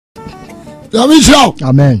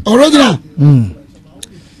Amen. Original.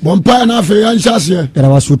 Bompa na fe yan hyase. Era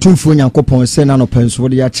was otumfo Nyankopɔn sɛ na no penso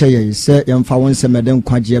de ya kyɛ yɛ sɛ yɛmfa wɔn sɛ mɛden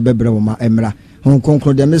kwagye bebre wo ma emra. Hon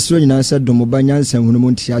konkro de mesro nyina sɛ dom ba nyansa hunu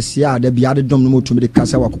mu ntiase a da bia de dom no motumi de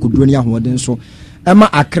kasa wakokoduro ni ahoden so.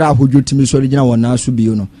 Ema akra ahodwotimi so gyina wɔn aso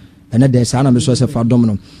bio no. Ene de saa na meso sɛ fa dom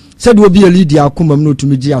no. Sɛ de obi elidi akomam no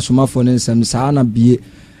otumi gye asomafo ne nsɛm saa na bie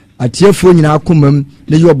atiefo nyina akomam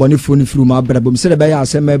ne yo bɔnefo ne firu ma abrabom sɛ de bɛyɛ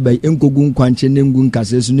asɛm ɛbɛy enkogu nkwanche ne ngu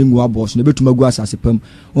nkase so ne ngu abɔso ne betuma gu asase pam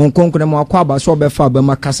on konkone mo akɔ aba so ɔbɛfa aba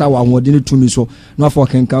makasa wa ahoɔden ne tumi so na afɔ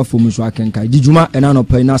kenka fo mu so akenka didwuma ɛna no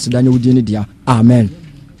pɛ na aseda ne wudi ne dia amen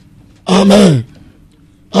amen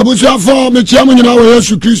abusuafo me tia mo nyina wɔ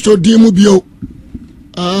Yesu Kristo di mu bio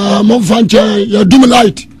mo fanche ya dum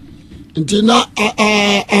light nti na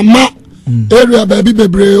ama area baby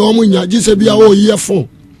bebre o mo nya gise bia o ye phone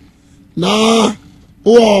na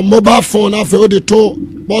o mobile phone afa o de to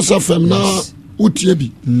Boss FM na utie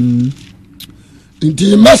bi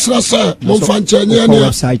nti mesra sa mo fanche nye ne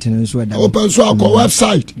website ne so da open so akọ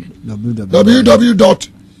website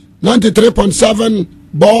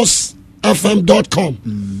www.93.7bossfm.com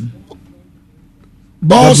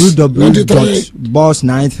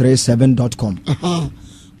www.boss937.com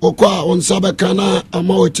okwa on sabeka na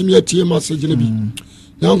ama otimi atie message ne bi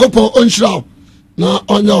Nyankopɔn onhyira na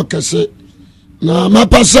onya okese na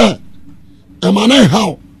mapasa emane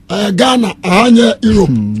how Ghana ahanye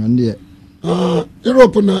Europe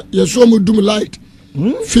Europe na yeso mu dum light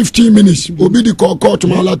 15 minutes obi di call to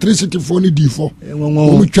my electricity phone D4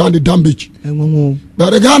 omu twa the damage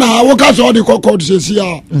but Ghana awoka so the call to say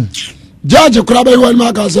ya judge kraba you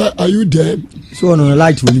ma ka say are you there so no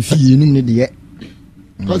light will fee num ne de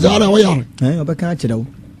cause ara wo yare obeka kire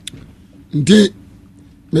nti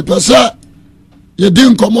me pesa ye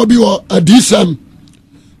din komo bi wo adisem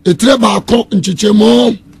etre ba ko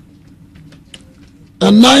nchichemo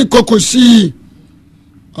anai kokosi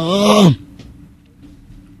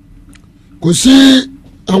kosi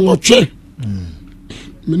anwotwe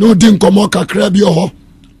me no din komo kakra bi ho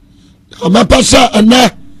ama pesa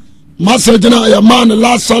ana message na ya man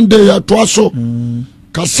last Sunday ya twaso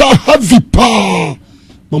kasa heavy pa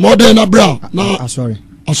mamode na bra na sorry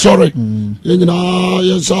yenyina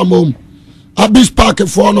yesamom abis park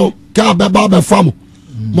for no ka beba be fam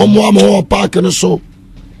momo am park no so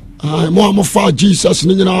mo am fa Jesus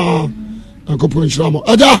ni nyina akopon shiramo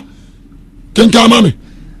aja kenka mame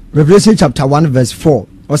Revelation chapter 1 verse 4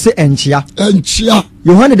 o se enchia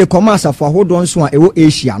Yohane de komasa fo ahodo nso a ewo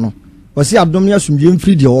Asia no o se adom ne asomdwe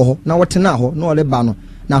mfiri de wo ho na wotena ho na ole ba no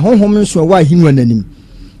na honhom nso wa ahinu nanim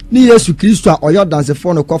ni Yesu Kristo a oyo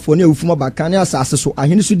dansefo no kwafo ne awufuma baka ne asase so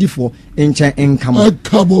ahene so difo enchen enkamo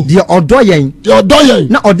de odoyen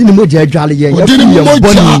na odi ne moja adwale yen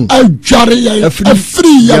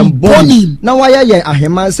afri yam boni na waya yen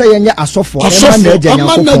ahema se yen asofo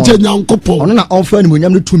ema na agya nyankopon ono na onfa ne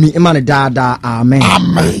monyam no tumi ema ne daada amen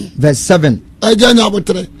verse 7 agya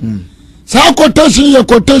nyabotre sa quotation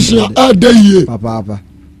adaye papa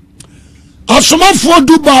asomafo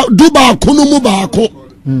duba kono mu baako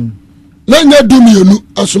Lenya dumienu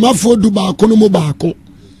asomafo duba kono mu baako.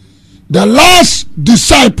 The last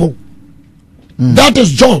disciple that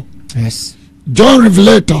is John. Yes. John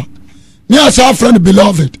Revelator. Near our friend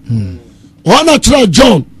beloved. One natural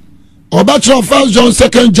John. Or bachelor 1 John,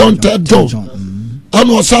 2 John, 3 John. And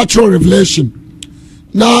was actual revelation.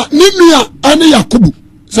 Na ninuya ani Yakubu.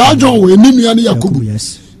 Sa John we ninuya ani Yakubu.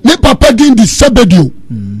 Yes. Ni papa din di Sebedio.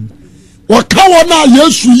 Wakawa na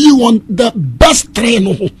Yesu yi won the best train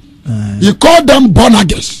no. He called them born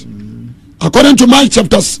again. According to Mark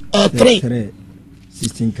chapter 3.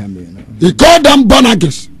 16 can be. He called them born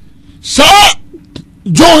again. So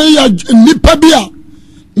John ya nipa bia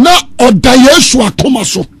na oda Yesu akoma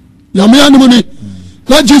so. Nyame animu ni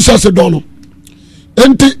na Jesus dono.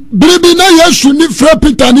 Enti bribi na Yesu ni Fred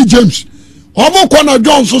Peter ni James. Omo kwa na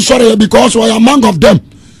John so sorry because we are among of them.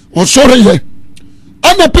 O sorry here.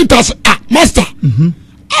 And Peter say, master.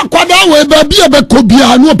 Akwada we baby e be ko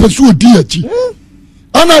bia no pesu odi achi.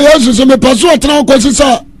 Ana Yesu se me pesu otena kwesi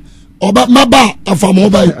sa oba maba afamo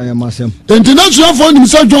ba. Ayamasem. Enti na suafo nim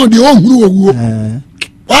sa John de ohuru owuo.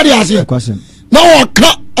 Wadi ase. Na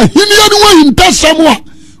oka ahini anu wa hintasam a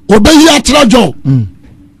obeyi atra John.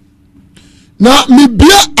 Na mi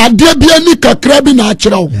bia ade bia ni kakra bi na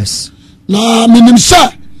akira wo. Yes. Na minim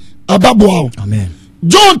sa ababo. Amen.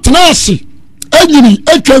 John tenasi enyini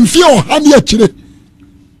etwamfie ohane akire.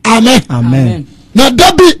 Amen. Amen. Na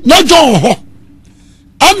dabi na John ho.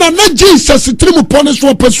 Ana na Jesus trimu pone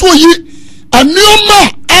so peso yi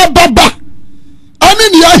anuoma ababa. Ani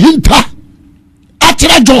ni ahinta.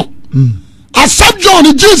 Atra John. asap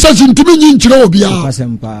John Jesus ntimi nyinkyire obi a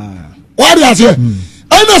wari ase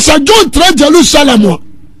ena sa John tra Jerusalem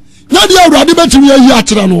na dia awurade betimi ayi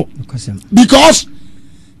akyere no because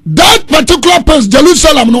that particular place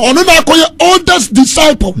Jerusalem no ono na akoye oldest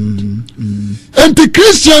disciple and the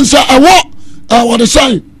Christians are what they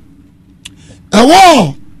say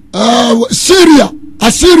Syria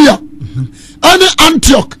Assyria and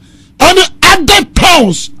Antioch and other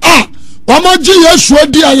towns Wamaji Yesu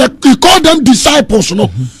edi aye he call them disciples no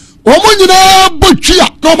omo nyina botwia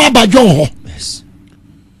no ma badwo ho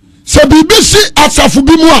se BBC asafu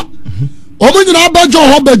bi mu a omo nyina badwo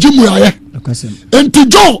ho bagimu aye enti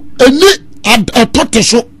John eni atote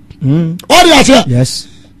so what you say yes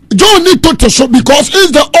John need to so because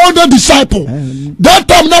he's the older disciple that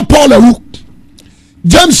time na Paul awu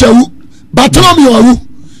James awu Bartholomew awu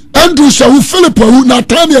Andrew awu Philip awu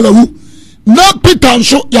Nathaniel awu na Peter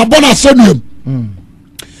nso yabona asenuam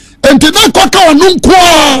enti na kwaka onu nko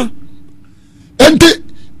a enti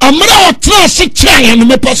amra otra se kya no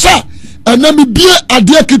mepesa na me bie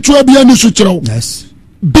ade ketua bia ni so kirew yes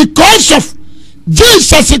because of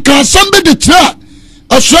Jesus can somebody try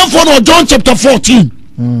asrafo no John chapter 14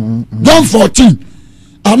 John 14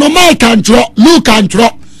 ano Mike and Luke and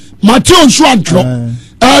Matthew and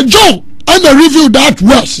John and review that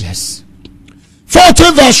verse yes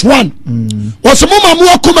 14 verse 1 was mama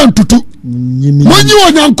mu comment tutu munyi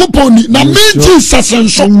onyankopon ni na me Jesus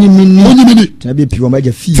nso onyimini tabi pi wo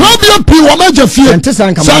maja fie sante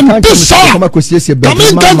san kama kosiesie baby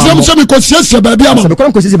ama me kosiesie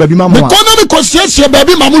baby mama me kono me kosiesie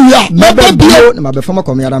baby mama wi a mabbio na mabefama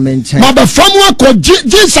ko miara menchen mabefama ko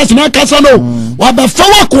Jesus na kasa no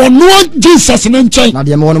wabefama ko no Jesus na nchen na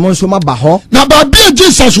de me wono mo nso maba ho na ba bia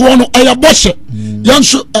Jesus wono eye boshe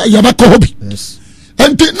yanso ye ba ko hobi yes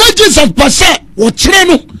enti na Jesus pasa wo kire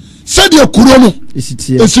no said your kurono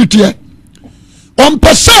esitie on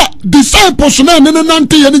pesa disciples na ne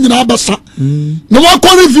nante ye nyina abasa na wa ko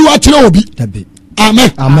review a kire obi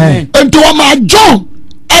amen enti wa ma John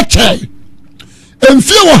ache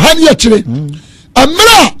emfie wo han ye kire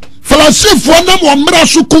amra falasifo na mo mra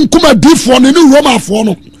so kunkuma difo ne Romafo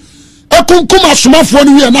no akunkuma somafo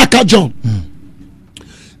no wi na ka John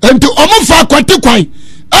enti omo fa kwate kwan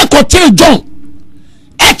akotere John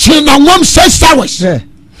ache na 6 hours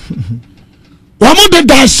Wamo de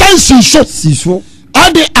da sense so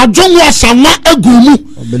ade adwonwa sanwa agumu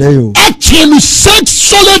actually 6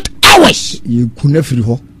 solid hours you kuna firi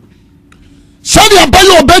ho said ya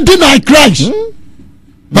bayo obey deny Christ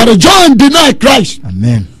but John deny Christ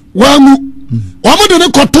amen wamo de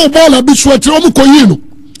ne koto bola bi so atire omo koyi no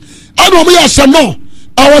ade omo ya se no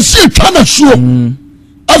awasi twa na suo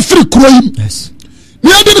afri kroyim yes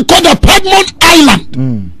we did call the Piedmont Island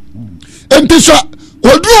and this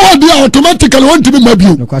Odu automatically want to be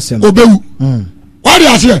mabio. Obewu. What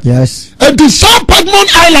is here? Yes. And the South Piedmont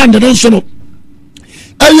Island and so no.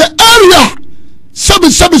 And area sabi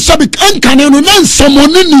ankane no nan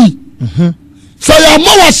somonini. So ya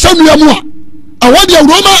mawa sanu ya muwa. Awadi ya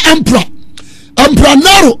Roman Emperor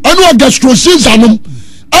Nero anu Augustus Caesar num.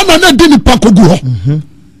 Ana na dini pakogu ho.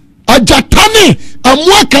 Ajatane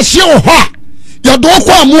amwa kase o ho. Ya do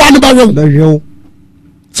ko amwa ne bawo.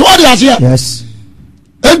 So what is here? Yes.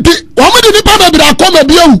 Enti omo de nipa na bira akoma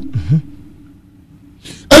biawu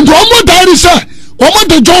enti omo dairi se omo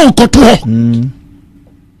de John koto ho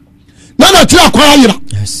na tira kwa yira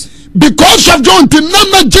yes because of John tin na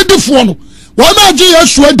magidifo no wa na gi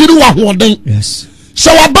Yesu adiri wa hoden yes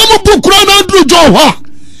so wa ba mo bukura na duru John ho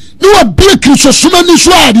ni wa break so suma ni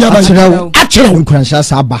so ade aba akyerɛ nkransa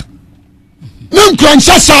saba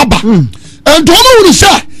enti omo wuri se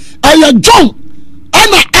aya John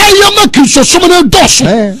ana ayama kiso somene dos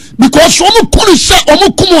because omo kuni se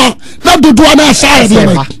omo kumwa na dodo na asaya de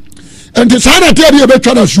and the sana te de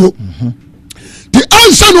betwa na suo the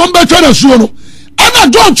answer no betwa na suo no ana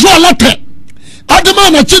John tro letter adema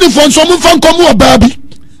na chini for so mo fan komo obabi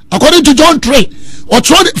according to John 3 or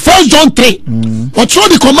 1 John 3 or tro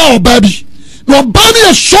the comma obabi no bani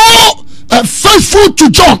is so faithful to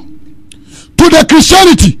John to the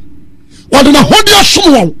Christianity what na hodia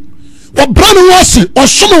somo o brand wasi o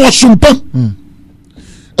somo wa sumpam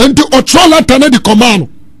enti o trola tane di command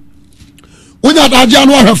unya daji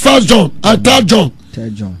anu ha 1 John 3 John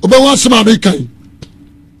obe wasi ma be kan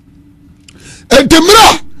enti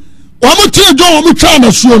mra wa mo tie John wa mo twa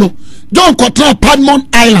na suo no John kotra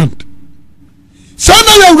Piedmont Island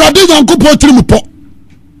sana ya urade Nyankopon trimupo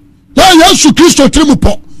na Yesu Kristo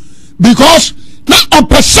trimupo because na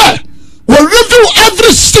opese we reveal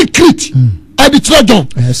every secret at the John.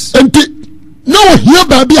 Yes. And now here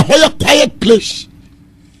baby a quiet place.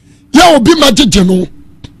 Ya obi magije no.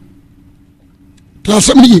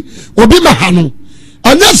 Trasemi obi mahano.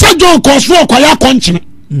 And yes, I don't cause for kwaya konchine.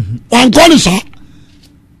 One call is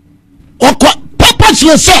papa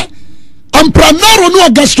say ampranaro no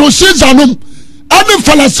gastrosis Ane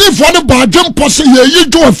falasi for the badjum posse ye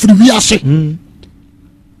do a free ase.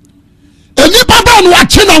 Eni papa no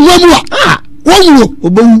ache na wamua. Wonwo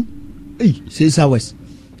obowu. Eh 6 hours.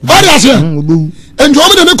 What is it? Obowu. And you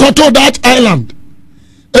want to go to that island.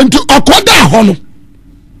 And to akoda hono.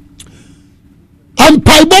 And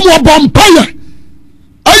paibom wa bompire.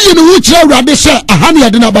 Ayi no wuchira awrade se ahane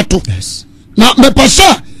ade na bato. Yes. Na me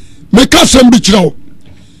pasa me ka sem bi chira wo.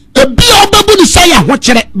 Ebi obabu ni say ho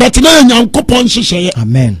kire but na Nyankopon hyehyeye.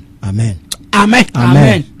 Amen. Amen. Amen.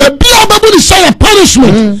 Amen. Ebi obabu ni say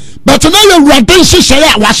punishment but na awrade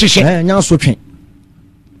hyehyeye a wa hyehyeye. Nya so twen.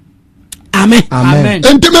 Amen. Amen.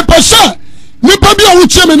 And me pasa me pa bi a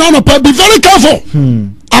wuchire me na no pa be very careful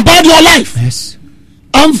about your life. Yes.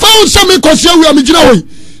 And found some because we are migina way.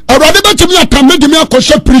 Awrade betimi atame de me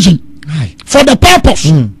akoshe prison for the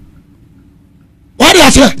purpose. What do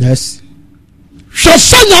you say? Yes.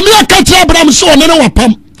 Shasa nyame akati Abraham so onene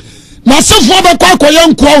wapam. Na sefo abekwa akoye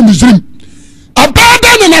nkoa o Misrim.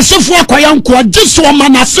 Abada na sefo akoye nkoa giso ma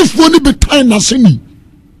na sefo ni betan na seni.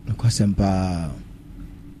 Akwasempa.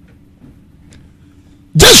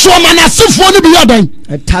 Giso ma na sefo ni bi yadan.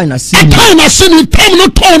 Etan na seni. Etan na seni tam no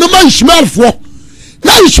ton no man Ishmael fo.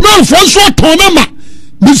 Na Ishmael fo so ton na ma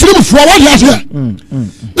Misrim fo what you say?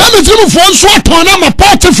 Na Misrim fo so ton na ma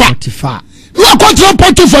Potiphar. No control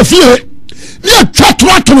Potiphar fie. Near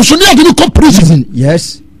Chatwato, so near the prison.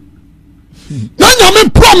 Yes. Now you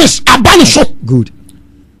promise abanish. Good.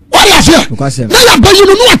 What is here? Now you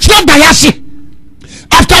know what's not Diasi.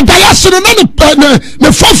 After Diasi,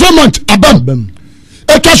 the fulfillment abam.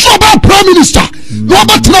 A Kashoba Prime Minister,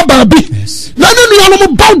 Robert Nababi. Now you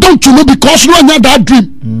are bow down to me because you are not that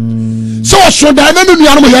dream. So I should I know you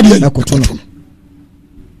are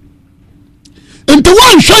into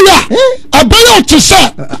one shaya about to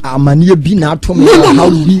say amani bi na atom how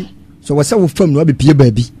we so we say we fam no be pie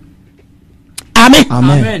baby. Amen.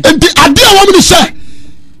 Amen. And the idea woman say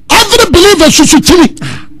every believer should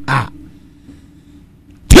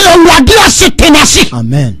tell wadia se tenasi.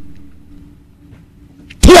 Amen.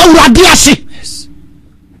 Tell wadia se. Yes.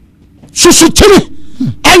 Susutini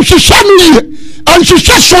and she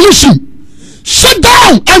shall solution. Sit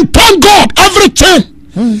down and thank God everything.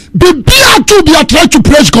 Be to be try to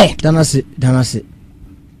praise God. Danasi.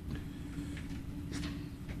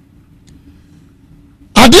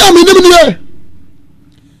 Adia minimum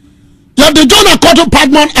you the John Akoto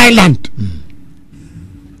Padmon Island.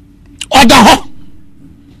 Or the ho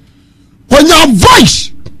when your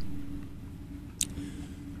voice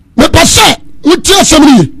me passe with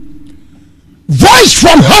somebody voice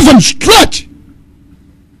from heaven straight.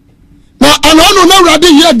 Now I don't know ready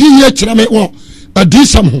here di me wo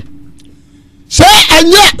adisam ho say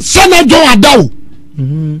anya senajo adaw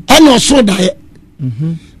and also die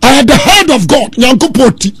I am the head of God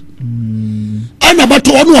Nyankopoti and about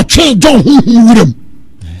to one change John wuram.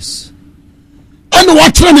 Yes. And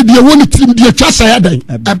what train the one team the chasa ya dan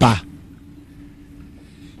eba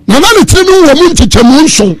na na le tinu wo mun chichemu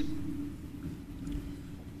nso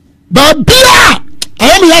ba bia I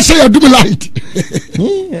am here say you do me light.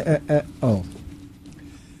 Oh.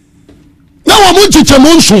 Na wo mun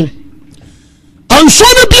chichemu nso anso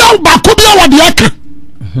ne bia ba ko bia wade aka.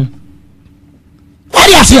 What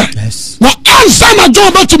you say? Yes. Na answer na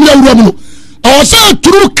John betimi awuram no. I say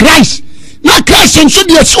through Christ. Na Christ nso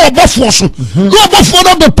de esi obofo so. Na obofo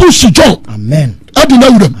no be push John. Amen. Adi na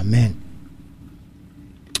awuram. Amen.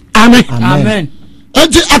 Amen. Amen.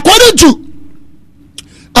 And according to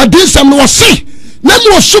Adisam no say na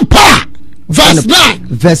mo super verse 9.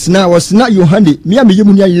 Verse 9 was not Yohane. Me am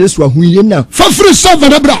yemu nya Yesu ahuye na. For free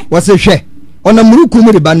 7 ebra. Was a hwe. Ona muruku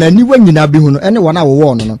mu de ba na ni wanyina bi hu no ene wona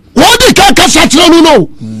wo no no. Wodi ka kasa kire no.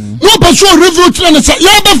 No person review kire ne say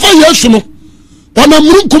ya ba fa Yesu no. Ona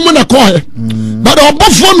muruku mu na ko he. But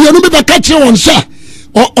obofo me no be ba ka kire won say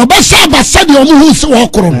obasa ba sade omu hu se wo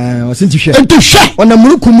koro. Wasinti hwe. Enti hwe. Ona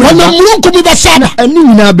muruku mu ba saba. Ani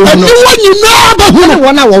nyina be hu no. Ani wanyina ba hu no.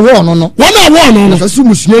 Wona wo no no. Wona wo no no. Asasu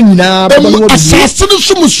musua nyina ba no. Asasu no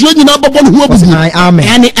su musua nyina ba bo no hu abubu. Amen.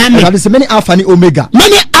 Amen. That is many alpha ni omega.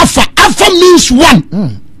 Many alpha means 1.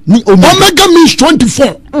 Ni omega means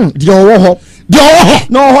 24. Di owo ho.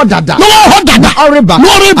 No ho dada. Oreba.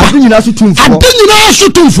 Adu nyina so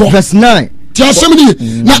tumfo. Verse 9.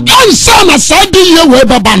 Na answer na sadi ye we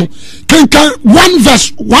baba no. Can 1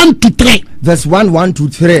 verse 1 to 3. Verse 1 to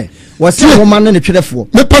 3. Was say woman ne twerefo.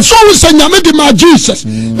 Me person we say nyame di ma Jesus.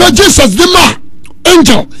 Na Jesus di ma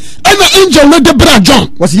angel ɛna angel no de bra John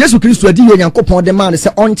was Yesu Kristo adi ye Nyankopɔn de man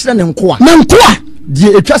sɛ ɔnkyerɛ ne nkoa die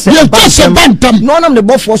etwa sɛ bantam no nam ne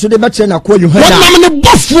bɔfoɔ so de bɛkyerɛ na koa Yohana wɔnam ne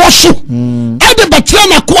bɔfoɔ so ɛde bɛkyerɛ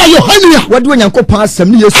na koa Yohana wɔde Nyankopɔn asɛm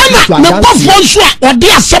ne Yesu Kristo adanse ne bɔfoɔ nso a ɔde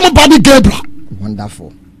asɛm ba ne Gabriel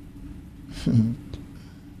wonderful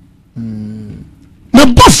ne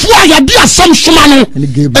bɔfoɔ a yɛde asɛm soma no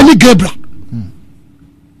ɛne Gabriel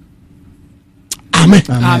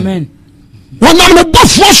amen wɔnam ne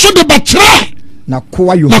bɔfoɔ so de bɛkyerɛ na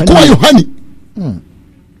koa Yohana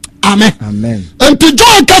amen enti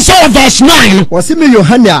John kasa wɔ verse 9 wɔse me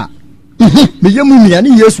Yohana meyɛ mu nua ne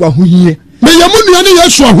Yesu ahohie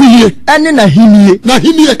ɛne na henie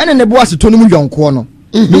ɛne ne boase to no mu yɔnkoɔ no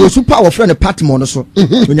ne wɔsu pa wɔfrɛ ne Patmo no so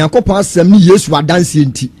Onyankopɔn asɛm ne Yesu adanseɛ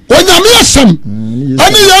nti onyame asɛm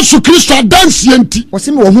ɛne Yesu Kristo adanseɛ nti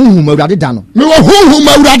wɔse me wɔ honhom Awurade da no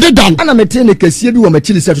ana metee ne kɛseɛ bi wɔ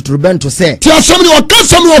m'akyiri sɛ totorobɛnto sɛ ti asɛm ne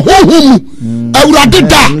ɔkasa me wɔ honhom mu Awurade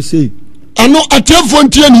da ɛno atiɛfoɔ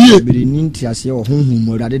ntie ne yie bere ni ntiaseɛ wɔ honhom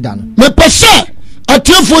Awurade da no mepɛ sɛ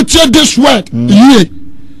atiɛfoɔ tie this word yie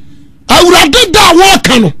Awurade da a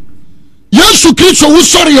wɔka no Yesu Kristo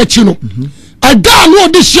wosɔre akyi no ɛda no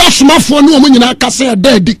ɔde hyia asomafoɔ ne ɔmo nyinaa ka sɛ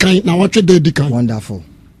ɛda adi kan na wɔtwe da adi kan wonderful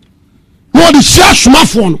na ɔde hyia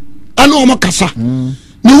asomafoɔ no ɛne ɔmo kasa ne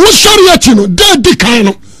wosɔre akyi no da adi kan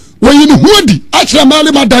no wɔyi ne ho adi akyerɛ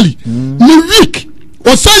Mary Magdalene ne week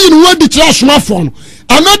ɔsɛ yi ne ho adi kyerɛ asomafoɔ no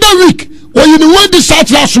another week wɔyi ne ho adi saa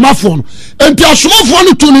kyerɛ asomafoɔ no enti asomafoɔ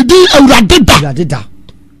no to ne din Awurade da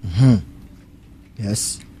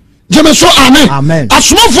yes gyeme so amen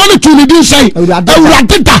asomafoɔ no to ne din sɛ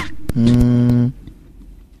Awurade da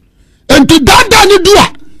enti dada ne du a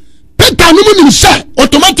Peter no mu nim sɛ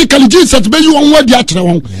automatically Jesus bɛyi wɔn ho adi akyerɛ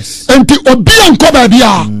wɔn enti obi ankɔ baabi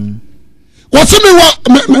a wɔse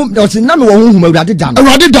me na me wɔ honhom Awurade da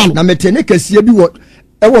no na mete ne kɛseɛ bi wɔ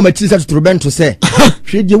ɛwɔ m'akyiri sɛ totorobɛnto sɛ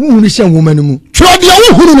hwɛ deɛ wohunu hyɛ nwoma no mu hwɛ deɛ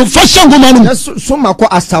wohunu no fa hyɛ nwoma no mu so ma kɔ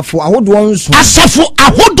asafo ahodoɔ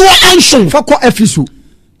nson fa kɔ Efeso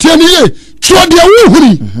tie ne ye hwɛ deɛ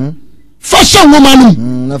wohunu fa hyɛ nwoma no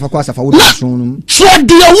mu na fa kɔ asafo ahodoɔ nson no mu hwɛ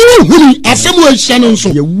deɛ wohunu asɛm wɔ hyɛ no nso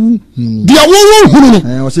deɛ wohunu no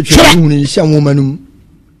wɔse hwɛ wohunu hyɛ nwoma no mu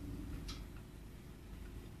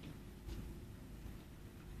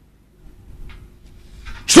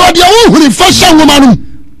hwɛ deɛ wohunu fa hyɛ nwoma no mu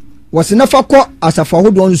wɔse na fa kɔ asafo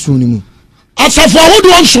ahodoɔ nson no mu asafo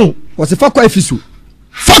ahodoɔ nson wɔse fa kɔ Efeso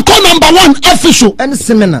fa kɔ number 1 Efeso ɛne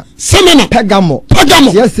Semena Pergamo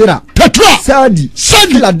Tiatira Petra Sardi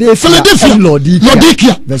Philadelphia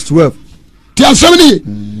Laodikia verse 12 ti asɛm ne ye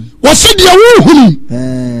wɔse deɛ wohunu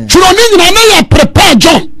twerɛ ne nyina na yɛ prepare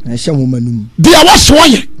John ɛhyɛ nwoma no mu deɛ wɔse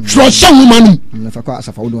wɔyɛ twerɛ hyɛ nwoma no mu na fa kɔ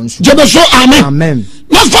asafo ahodoɔ nson gyeme so amen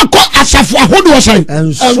na fa kɔ asafo ahodoɔ sɛn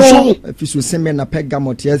ɛnso Efeso Semena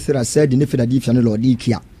Pergamo Tiatira Sardi ne Philadelphia ne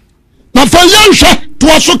Laodikia na fa yɛnhwɛ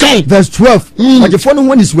toa so kan verse 12 ɔgyefoɔ no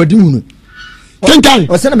ho ne suwadi hu no kenkan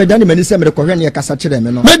ɔsɛ na medane m'ani sɛ mede kɔhwɛ ne ɛkasa kyerɛ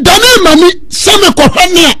me no medane m'ani sɛ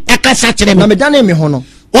mekɔhwɛ ne ɛkasa kyerɛ me na medane me ho no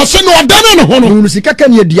ɔsɛ na ɔdane ne ho no wɔhunu sika ka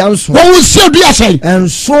ne adua nso wɔhu si adua sɛn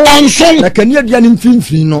ɛnso na kani adua ne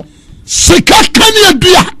mfimfini no sika ka ne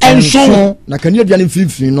adua ɛnso na kani adua ne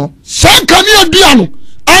mfimfini no saa ka ne adua no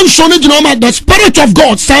ɛnso no gyina ɔma the spirit of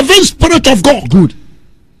God serving spirit of God good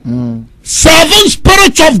serving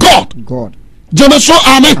spirit of God gyeme so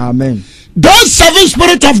amen that serving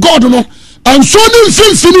spirit of God no ɛnso ne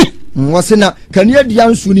mfimfini wɔse na kani adua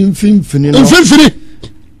nso ne mfimfini no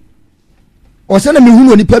ɔsɛ na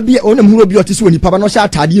mehunu onipa bi ɔna mehunu obi ɔte sɛ onipa ba na ɔhyɛ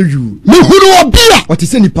atadeɛ yuu mehunu obi a ɔte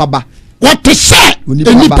sɛ nipa ba wɔte sɛ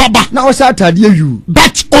onipa ba na ɔhyɛ atadeɛ yuu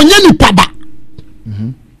but ɔnyɛ nipa ba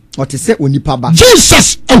ɔte sɛ onipa ba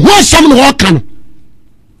Jesus ɛho asɛm na wɔka no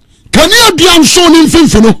kani adua nso ne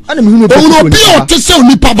mfimfini no ana mehunu obi a ɔte sɛ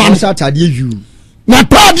onipa ba no ɔhyɛ atadeɛ yuu na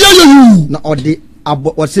atadeɛ yɛ yuu na ɔde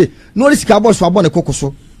abɔ ɔse na ɔde sika abɔ so abɔ ne koko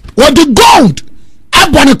so wɔde gold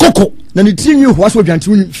abɔ ne koko na ne tirinwi hoa so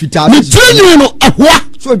odwantiri fitaa ne tirinwi no ɛhoa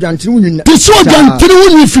so odwantiri wunyi te so odwantiri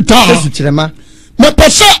wunyi fitaa so kyerɛma mepɛ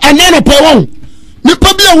sɛ ɛnɛ no pɛ wɔn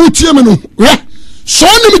nipa bi a wotie me no hwɛ so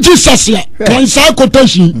nim Jesus yɛ kan saa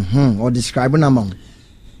quotation o describe na ma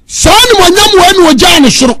saa nim onyam wɔ ne ogya ne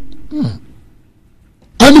soro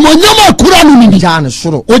anim onyam akura no ni ogya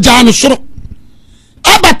ne soro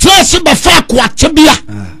abatra se bɛfa akoate bia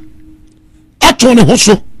ato ne ho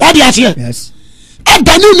so ɔde aseɛ yes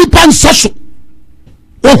adane nipa nsa so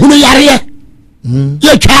ohunu yareɛ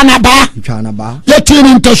yɛtwa nabaa yɛtee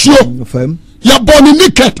ne ntasuo yɛbɔ ne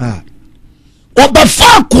niket ɔbɛfa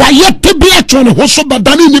akoa yɛte bi ato ne ho so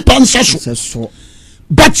bɛdane nipa nsa so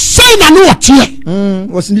but say na no tie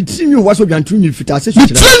was the tinu was odwanto nyi fita se the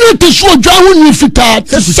tinu te so odwanto nyi fita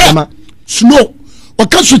se snow o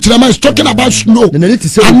ka so tirama is talking about snow na nani te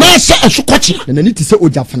se anasa esokoche na nani te se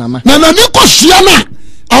ojafanama na nani ko hia na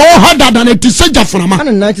awo hada da na te se jafanama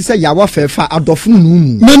ana na te se yawa fefa adofo no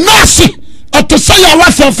mu na nasi ate se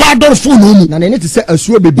yawa fefa adofo no mu na nani te se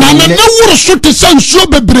asuo bebre na nani wuro so te se nsuo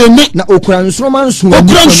bebre ne na okura nsroma nso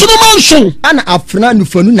ana afna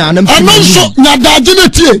nufanu na anam anonso nya daje na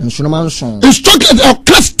tie nsroma nso is talking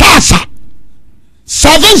of stars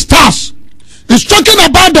 7 stars is talking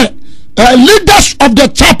about the leaders of the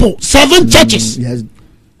chapel 7 churches yes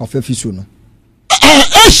of Ephesus no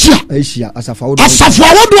Asia asafawo don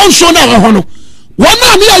so na ho no one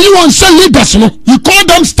na me you won say leaders no you call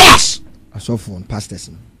them stars asofo pastors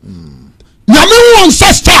nyame won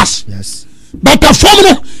say stars yes but the form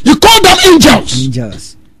no you call them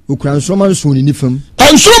angels okura nsroma nso ni nifam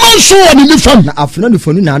nsroma nso ni nifam na afna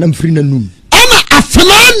nufanu na anam firi na num ana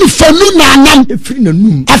afna nufanu na anam firi na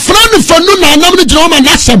num afna nufanu na anam ni jina ma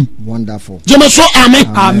nasem wonderful jema so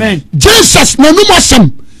amen Jesus na num asem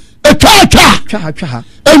etwa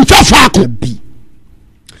enta faako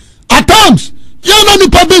at times you know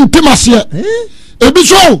nipa be ntimase ebi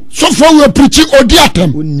so for we preaching odi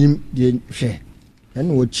atem onim de hwe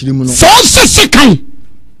ene wo chiri mu no so sese kan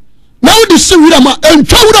na wo de se wura ma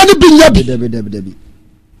entwa wura ni binya bi debi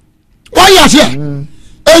why ya here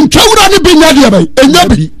entwa wura ni binya de bai enya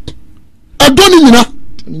bi adoni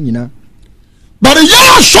nyina bare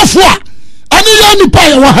ya sofo a ani ya nipa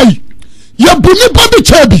ya wa hai ya bu nipa bi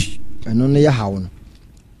chabi eno ne ya hawo no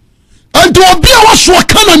ento obi a waso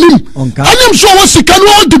kana nim anim so wasika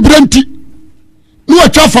no de branti no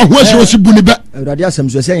atwa fa ho asi bu ni be awurade asem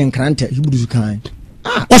so se yen krante hiburu su kan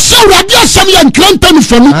o se awurade asem yen krante ni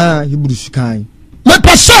fanu hiburu su kan me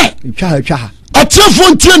pese twa atiefo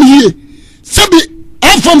ntie ni ye se bi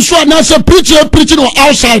afom so na se preach no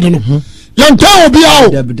outside no yen ta obi a o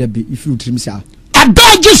debi if you trim sa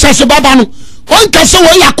ada Jesus baba no won ka se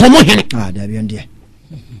wo ya komo hene debi ende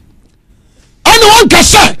ani won ka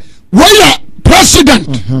se wo ya president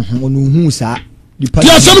onu hu sa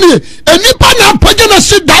ya somebody enipa na page na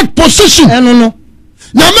sit that position no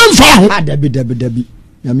na memfa ho debi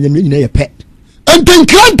na me nyina ye pe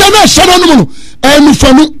entenkranta na sano no no enu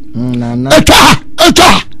fanu etwa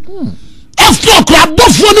after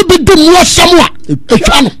krabofo no bi dum wo samwa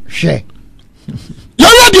etwa no hwe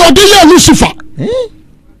ya de odi ya Lucifer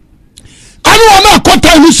anu wa na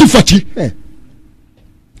kota Lucifer chi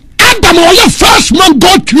Adam was the first man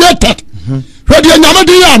God created. Where the nyame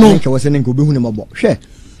de ya no. Ke wo se ne ko be hu ne mabo. Hwe.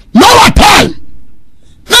 No time.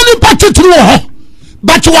 Any party through her.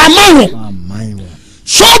 But you are man.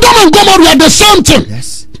 Sodom and Gomorrah are the same thing.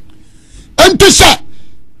 Yes. And to say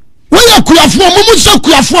when you kuyafo mumu se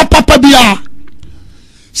kuyafo papa bia.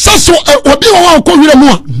 So obi wa ko hire mu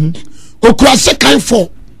a. Okura se kan for.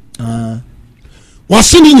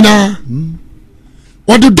 Wasini nyina.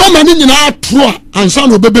 What the domain nyina tro ansa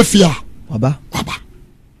no bebe fia. Baba.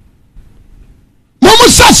 Momu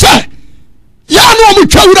sase ya no mu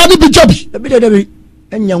twawura ni bijabi. Debi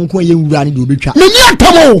enya nko ye wura ni de obetwa. Me ni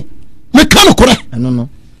atamo me kan kore. No.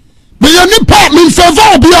 Me ye ni pa me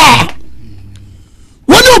favor bia.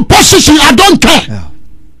 When you position I don't care. Yeah.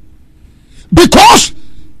 Because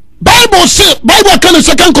Bible can in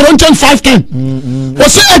 2 Corinthians 5:10.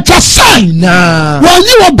 Was it a sign? Nah. When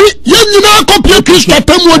you will be you know complete Christ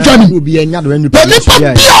tamu jani. Obi enya do enu But nipa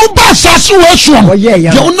bia wo ba sasu wo so.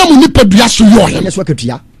 Ya wona mu nipa dua so yo. Enya so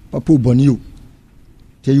akatua. Papa oboni o.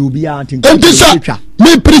 Te you be antin. Me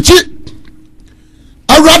preach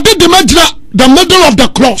already the middle of the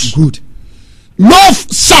cross. Good.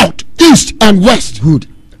 North, south, east and west. Good.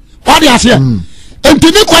 What do you say? And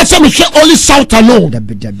to me quite some only south alone. Let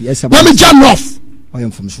me jump north. I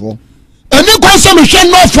am from so. And you quite some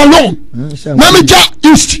north alone. Let me jump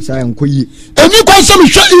east. And you quite some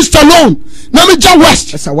east alone. Let me jump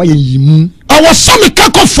west. That's why you I was some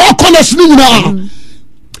kako 4 corners now.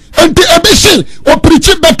 And the ABC or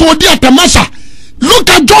preaching better at the massa. Look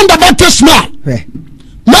at John the Baptist now.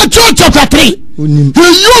 Matthew chapter 3. He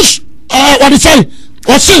used what he say?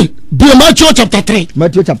 Or see, be Matthew chapter 3.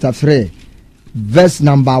 Matthew chapter 3. Verse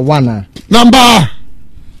number 1.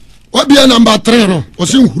 What be number 3 no?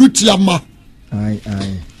 Was in Hurutiama. Aye.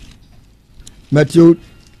 Matthew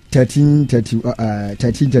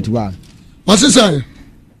 13:31. What's it say?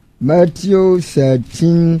 Matthew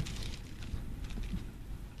 13.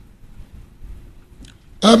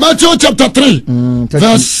 Matthew chapter 3,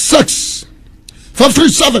 verse 6.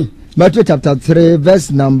 7. Matthew chapter 3,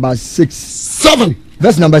 verse number 6. 7.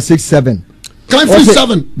 Verse number 6, 7. Can I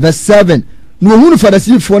 7? Verse 7. no hunu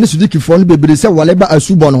Pharisee ne Sadduceefoɔ no bebre sɛ wɔle ba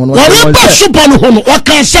asubɔ no ho no wɔle ba asubɔ no ho no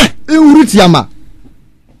wɔka sɛ ihurutiama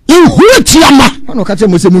ɔno ka kyɛ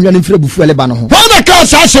mo sɛ munwane mfira bufu ele ba no ho wɔna ka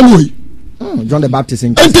sa asɛm wei John the Baptist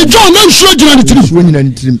in enti John na nsuo gyina ne tirim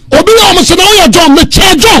obi na ɔmo sɛ na woyɛ John me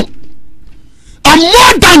kyɛ John I'm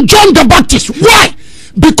more than John the Baptist. Why?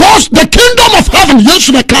 Because the kingdom of heaven, yes,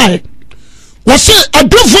 the kai. Was say a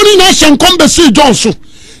different nation come to see John so.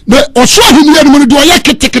 The also him here when do I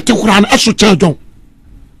kete Quran as to tell John.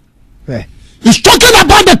 He's talking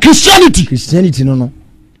about the Christianity. Christianity no.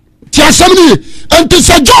 Tiasamni and to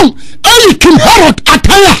say John, I can Herod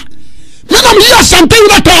ataya. Menam here something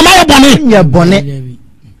that I bonnet. Ya bonnet.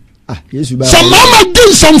 Ah, yes, you some mama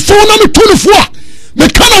did some phone on the 24. Me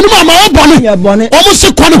kana no ma bone omo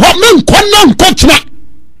se kwane ho me nkwana nkotena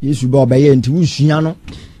Yesu ba obaye nti wusua no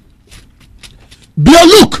be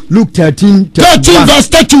Luke 13 verse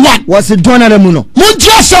 31 was it donalamu no munti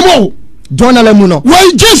asemo donalamu no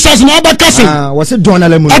why Jesus na abakase was it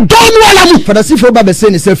donalamu no donalamu Pharisee ba be se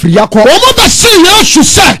ne se firi yakọ omo be se Yesu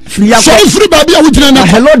se so firi ba bia wugina na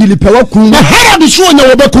Herod lipewa kun Herod so onya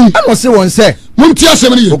wo bakun ano se won se munti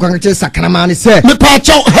asemo ni o kan che sakrama ne se me pa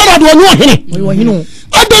cha Herod wo hene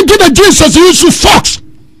I don't do the Jesus you fox.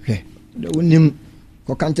 Unim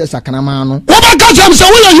ko kante sakanama no. Oba ka jam say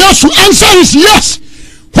we Yesu answer is yes.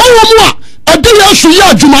 Who mo a dey Yesu ya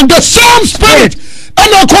adwuma the same spirit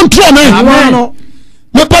and no control me. Amen.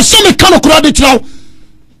 Me person me kan okura de tiraw.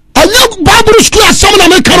 Anya Bible school asem na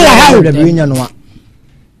me kan wa ha. Da bi nya no a.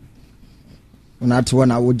 Una to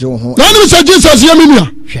na wo je ho. Na ni say Jesus ye me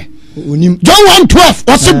nia. Unim John 1:12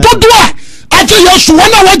 was the dodo a ati Yesu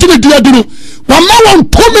wana wagine de aduru. Wama won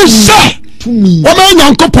tumi se wama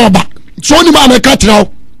nyankopon ba so ni ma meka tirawo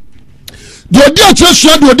de odi a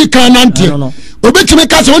kyerɛsua de odi kan nante obetumi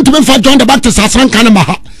ka se wontumi fa John the Baptist asan kan ma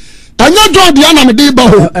ha anya John de ana me de ba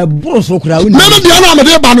ho eboro so kura woni me de ana me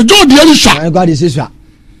de ba no John de ani sha God is swa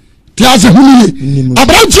ti aze huni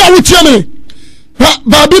abranti a wotie me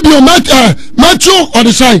ba bibi Matthew or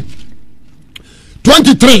the side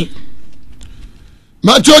 23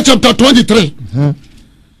 Matthew chapter 23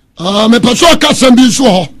 me paso ka sambi so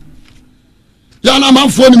ho ya na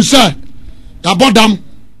manfo nim say ya bodam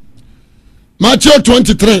Matthew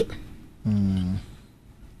 23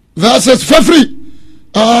 verses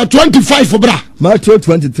 25 bra Matthew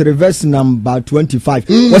 23 verse number 25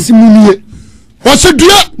 wasi munie wasi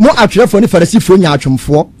dua mo atwerefo ne Pharisee nya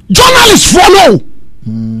atwomfo journalists for no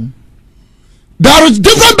there is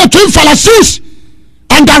difference between Pharisees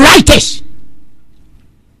and the writers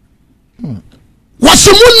wasi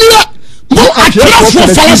munie mo atwerefo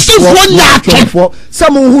Pharisee nya atwomfo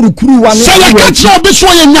some huru kuruwa ne say ya ka obi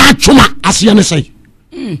so ye nya atwoma ase ne say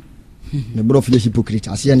ne bro fle hypocrite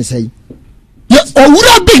ase ne say ye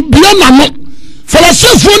owura bia na no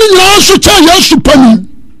Pharisee ni nyina so cha Yesu pani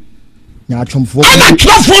nya atwomfo ana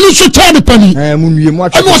atwerefo ni so cha de pani munwie mo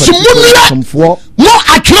atwomfo mo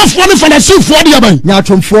atwerefo ni Pharisee de yaban nya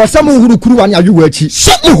atwomfo some huru kuruwa ne ayu wachi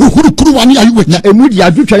some huru kuruwa ne ayu wachi na emudi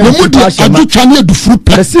adutwa ne adutwa ne adufuru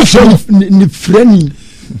Pharisee ni frani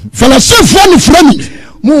Pharisee ni frani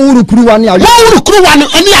mo huru kuruwa ne ayu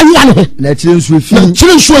ani ayu ho na chire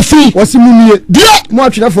nsu afi wasi munie de mo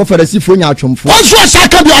atwerefo Pharisee nya atwomfo wonso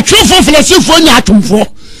asaka bi atwerefo Pharisee nya atwomfo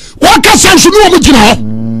wakasa nso no mo gina ho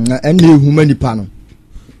na ene ehuma nipa no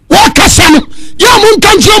wakasa no ya mo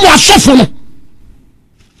nkanjire mo asofo no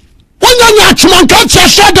nya atwoma nka tia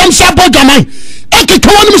so dem sa bodaman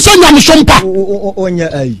ekeka wonim se nya mesompa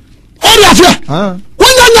onya ai ori afia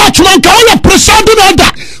nya atwoma nka wo preside no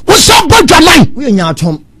da wo sa bodaman wo nya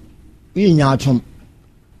atwom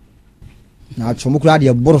na atwom kura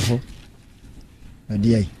de borofo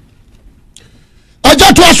ade ai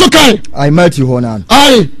aja to aso kai ai mati ho na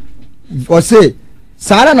ai o se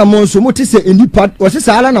sara na monso muti se enipa o se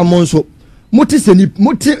sara na monso muti se ni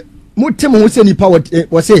muti mo se nipa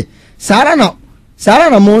o se sara na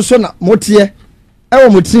monso na motie ewo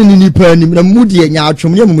mutini ni nipa ni na mudie nya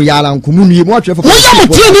atwom ne mu yala nkomu nue mo atwefo wo ya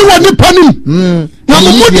mutini ni wo nipa ni na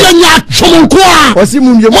mudie nya atwom nko a o se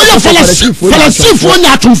mu nue mo ya Pharisee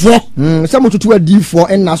nya atwomfo se mututu adifo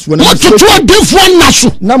ennaso na mututu adifo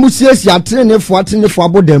ennaso na musiesie atenefo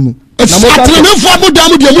abodamu na atenefo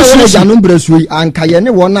abodamu de musiesie ya no brasui anka ye ne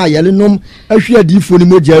wona ayele nom ahwe adifo ni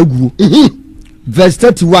moja aguo verse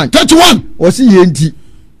 31 o se ye nti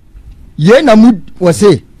ye na mu o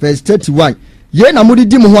se verse 31 ye na mudi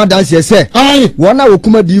di mu ho adanse se wona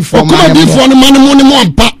wokuma difo no mane mo ne mo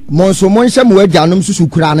ampa monso monhye mo agyanom susu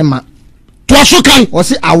kura ne ma to aso kan o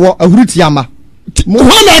se awo ahurutiama mo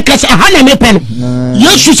hana kasa hana ne pen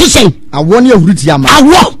Yesu sisen awo ne ahurutiama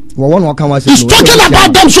awo wo no kan wa se he's talking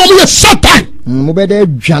about them so me Satan mo be da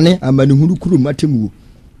dwane amanehunu kuru matemu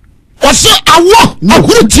ose awo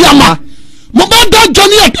ahuru tiama mo be da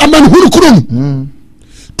dwane amanehunu kuru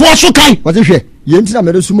to so kan wate hwe yenti na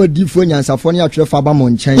mere suma difo nyansafo ne atwe fa ba mo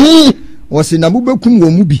nchen wose na mo bekum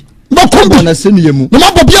wo mu bi bakombi na senu mu na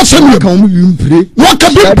mabobi asenu kan mu mpire waka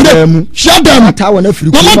bibre shadam ta wona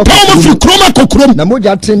firi kuma na tawo firi kroma kokrom na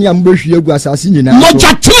moja tene am behwie egu asase nyina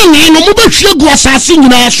moja tene no mo behwie egu asase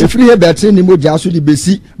nyina so firi he betre ni moja so de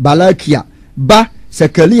besi balakia ba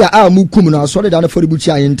sekalia a mu kum na so de da na fori buchi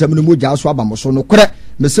ayen tam no moja so aba mo so no kore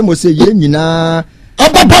mese mo se ye nyina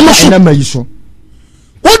ababa mo so na mayi so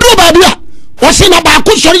wodro ba bia wose na ba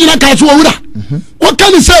ko sori nyina ka so wura wo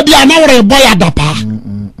kan se bia na wore boy adapa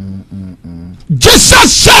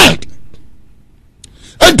Jesus said,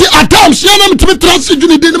 and at times, you know, to transit in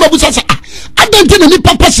the name of Jesus. I don't think any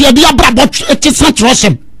purpose here, the Abrabot, it's not trust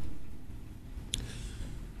him.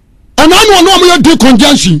 And I know me do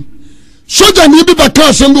conjunction. So then you be the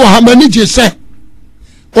class and do how many say,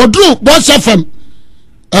 or do boss of them,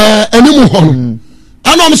 any more.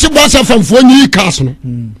 I know I'm saying boss of them for new castle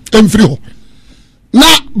and free.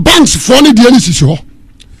 Now, banks for any DNC.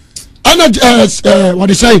 And what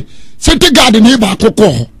they say. City garden here ba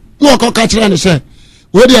kokko no ko ka kire ne say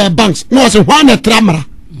we dey banks no say why na tramra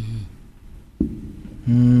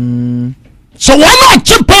so why not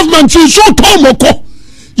cheap pavement is so tomoko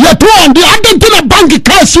you to on the identity bank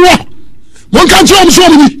cash wo won kan so so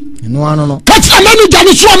ni no ka tira manager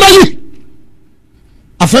ni so amayi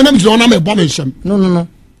afena mi na me bo me nsem no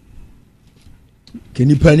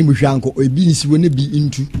keni pani mu hwanko ebi nsi wo ne bi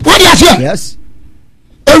into what you say yes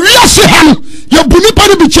ewiase ha no ye buni pa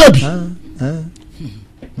no bi chabi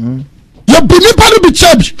ye buni pa no bi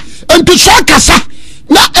chabi enti so kasa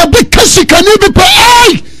na ebe kasi kani bi pa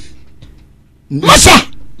ai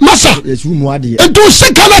masa yesu mu ade enti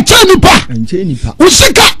usika na chani pa encheni pa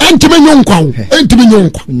usika entime nyonkwa entime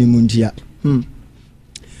nyonkwa ni mundia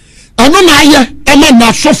ano na aye ema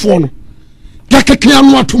na sofo no ya keke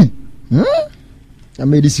anu atum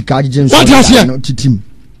amedi sika jenso no titim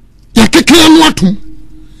ya keke anu atum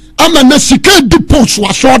ama na sika depots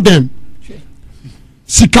wa dem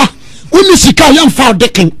sika uni sika yan fa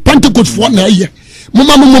dekin Pentecost for na ye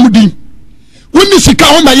mama din uni sika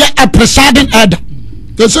o ma ye a presiding elder.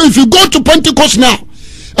 They say if you go to Pentecost now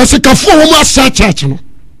sika fu wo ma sa church no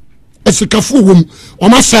sika fu wo o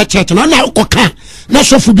ma sa church na ko kan na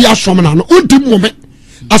sofu bi asom na no odi mo me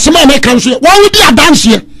asema me kan so wa wo bi adance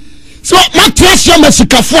ye so ma trace ma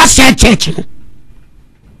sika fu sa church no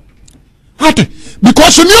ate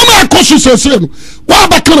because you know akosu sese no wa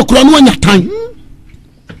ba kan kura no anya tan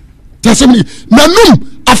tasemi nanum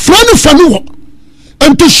afrani fanu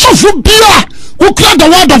and to sofu bia who cry the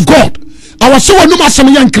word of God our so wanum asem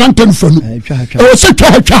yan krantan fanu o se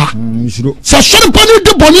twa se sori pani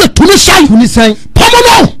de boni tuni sai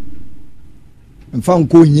pamono mfa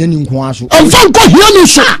nko hia ni nko aso mfa nko hia ni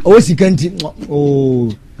so o sikanti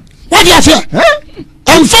oh what you say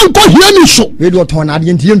mfa nko hia ni so we do ton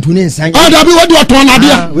ade ntie ntuni nsan da bi we do ton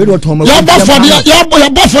ade we do ton ma ya bo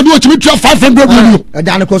for the ochimi 500 million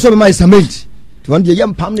da ne ko so be my cement to one dey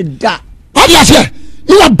yam pam ne da what you say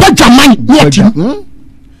you are badjaman what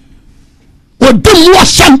o dem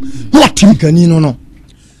wasam what kani no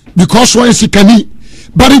because when sikani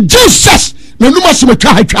but Jesus na numa se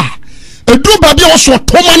metwa hatwa edu ba bia wo so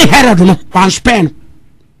toma ne Herod no one span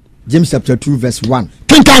James chapter 2 verse 1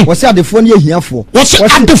 kinkan wose adefo ne ahiafo wose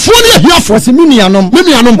adefo ne ahiafo wose minianom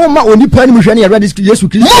moma onipa ni muhwe ne Awurade Yesu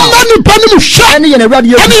Kristo moma nipa ni muhwe ne ye na Awurade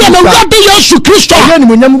Yesu Kristo ye ni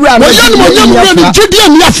munyam wura no ye ni munyam wura ni jidi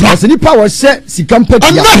ani afra wose nipa wose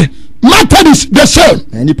sikampatia matter is the same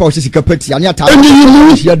nipa wose sikampatia ne ata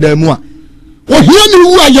ya da mu a o hia ni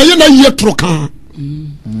wu aye na ye troka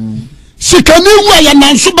sikani wu aye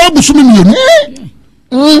na nso ba busumi mienu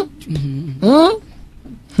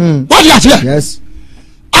what you say yes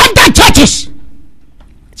other churches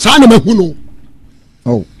sana mahuno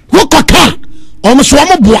oh who koka omo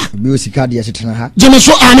boa bi osika de yetena ha jeme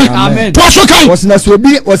so amen to so kai wasina so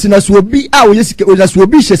obi a oyesika so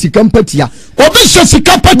obi hye sika mpatia obi hye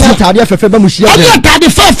sika mpatia atade fefe ba mu hia de atade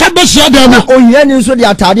fefe ba hia de no ohia ni so de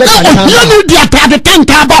atade tanta ohia ni de atade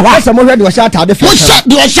tanta ba ho asa mo hwe de hye atade fefe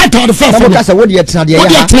de hye atade fefe na mo ka se wo de yetena de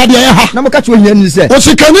ya ha na mo ka che ohia ni se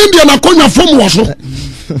osika ni de na konya fom wo so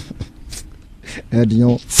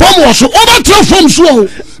ediyo fom wo so oba tra fom so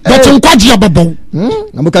but nkwaje ababo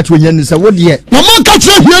na mo ka che ohia ni se wo de na mo ka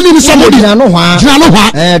che ohia ni se mo de na no hwa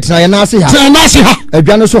tena ye na ase ha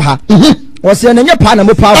adwane so ha wose na nye pa na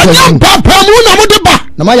mo pa mu na mo de ba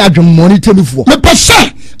na ma ya dwemmoni temifo me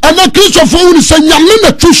pese ana Kristo fo wu ni se nyame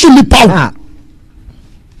na twisu ni pa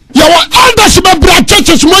Your elders be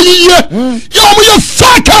churches mo yiye. You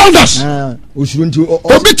fake elders.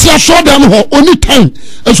 Obi tia show them ho oni time.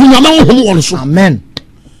 Esu nyame ho won so. Amen.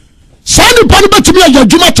 Sani pani betimi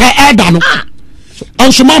adwuma ta elder no.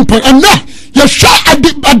 Anso man point and now you show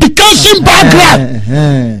education background.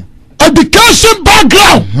 Education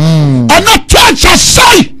background. And not church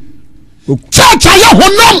say. Church aye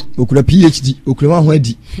honam. Okura PhD, okura ho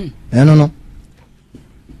adi. No.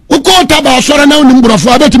 Uko taba sore na oni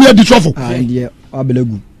mburafo abetimi adi sofo. Ande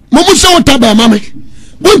abelagu. Momu se utaba mame.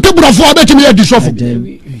 Wonte burafo abetimi adi sofo.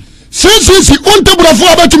 Si wonte burafo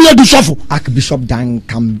abetimi adi sofo. Archbishop Dan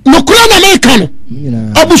Kam. No kura na America no.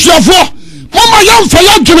 Abusuafo. Mama yamfa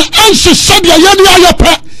yadwene anse sadia yene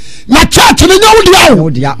ayepe. Na church ne nyawo dia wo.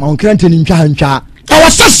 Dia ma onkrante ni ntwa.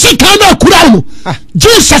 Awase sika na kura mu.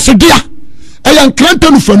 Jesus dia. Eya nkrante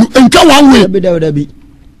no fanu enka one way. Dabi.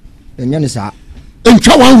 Enya ne sa.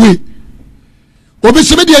 Enka one way. Obi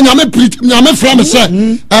se me dia nyame fra me se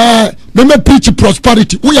me preach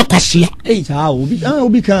prosperity. Wo ye kwasea.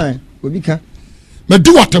 Obi kan. Me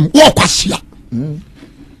do watem wo kwasea.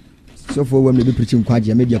 So for when we preach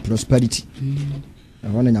kwaje media prosperity.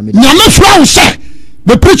 Nyame fra wo se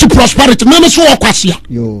me preach prosperity. Me so wo kwasea.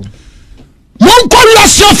 Yo. Mon kolla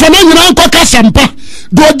se fa na nyina nko kasampa.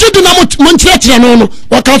 Do gidi na mo nkyerɛkyerɛ no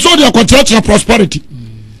waka so de akokyerɛkyerɛ prosperity.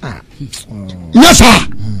 Yes sir.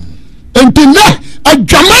 Entine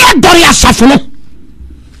adwamaya dɔre asafo no.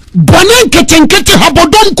 Bɔne nketenkete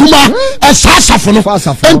habodom kuma ɛsa asafo no.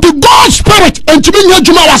 Enti God spirit entimi nya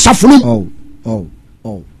adwuma wa asafo no.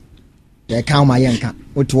 Oh. Ye ka ma yenka.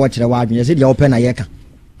 Wotu wo kyerɛ wa adwene se de open na ye ka.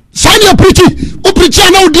 Sani o preach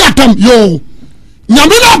na odi atam yo.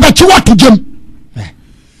 Nyame na abachi wato gem.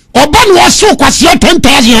 Oba no waso kwase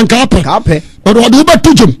 10,000 anka pe. Ka pe. Odo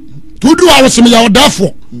beto gem. Tudu wa wosem ya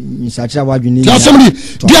odafo. Nsakyira wa adwene. Ya semri.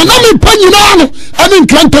 Dia na me panyina no ani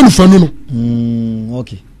nkranta no fanu no.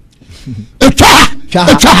 Okay. Etwa.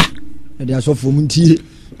 They are so for muntie.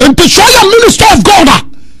 Enti show your minister of God.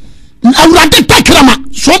 Awurade takrama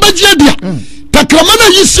so begie dia. Takrama na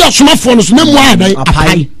yisi asomafo no so na mu adai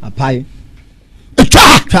apai.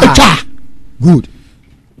 Etwa. Good.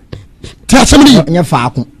 Tia semri. Nya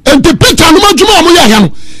faako. Enti Peter no madwuma mo ya ya no.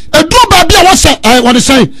 Edu ba bia wo se what they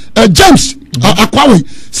say James Akwawi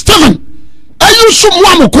Stephen ayu so mo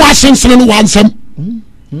amko asensene no wansam.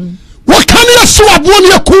 What can you see abon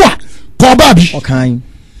ye kuwa ko ba bi. Okay.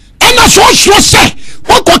 Ana so say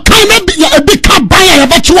what kind of big can buy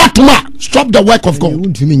about you atoma. Stop the work of God.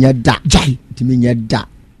 Ntimi nya da. Jai. Ntimi nya da.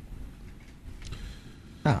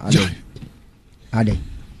 Ade.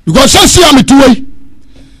 Because I see am to way.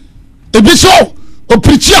 E bi so o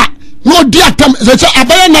preacher no di atam say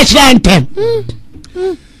abaya national anthem.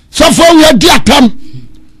 So for we di atam.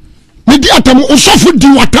 Me di atam o so fu di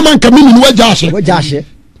watam anka me ni waja ahye.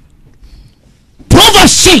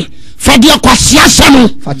 Proverbs say for the Akwasi asano.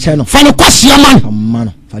 Fa che no. For the Akwasi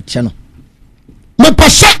man. Fa che no. Me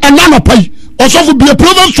pese enano pai. O so fu be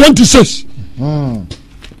Proverbs 26.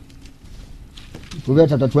 Proverbs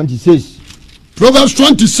chapter 26. Proverbs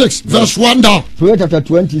 26 verse 1 down. Proverbs chapter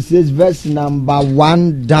 26 verse number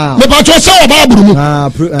 1 down. Me ba to say Bible mu.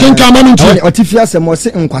 Kenka ma nti. Otifia se mo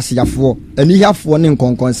se nkwasiafo, anihiafo ne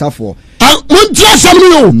nkonkonsafo. Munti asem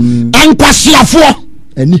ni o. Nkwasiafo.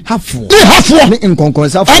 Anihafo. Ne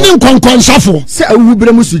nkonkonsafo. Ani nkonkonsafo. Se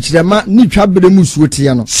awubrɛ mu sukyerema ni twabrɛ mu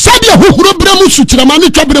suotie no. Se de huhuro brɛ mu sukyerema ni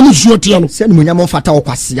twabrɛ mu suotie no. Se no nyam mfata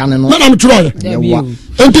okwasea ne no. Na nam tro ye.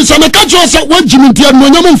 Enti se me ka jo se wagimi ntia no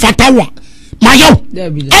nyam mfata wa. Mayo.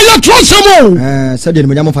 Ayo trosemo. Sadia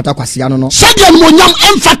no nyam mfata kwasea no no. Sadia no nyam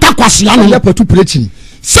mfata kwasea no. Ya patu preaching.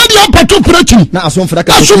 Sadia patu preaching. Na asomfra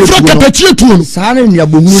katatie tuo. Sare ni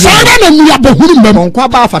abohuru. Sare na ni abohuru mbam. Ponko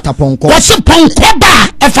ba afata ponko. Wose ponko ba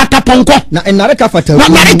afata ponko. Na enare ka fata. Na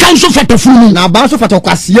nare kan so fata funu. Na ba so fata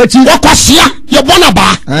kwasea chi. Kwasea ye bona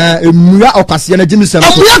ba. Emua okwasea na jimi sam.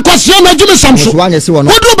 Emua kwasea na jimi sam so.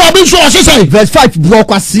 Wodu ba bi so o se verse 5 bu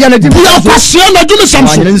kwasea na jimi. Bu kwasea na jimi sam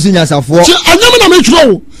so. Anyene nsi nyasafo. Ti anyam na me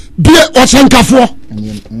tro bi o senkafo.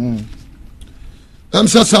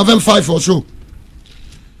 Say 7:5 or so.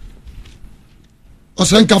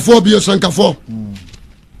 Osenkafo bi osenkafo.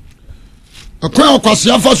 Akwa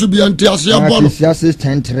okwasea fa so bi ante ase abo no. Ase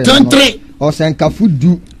 10:3. Osenkafo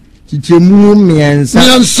du chichemu miensa.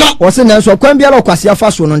 Ose na so kwan bia okwasea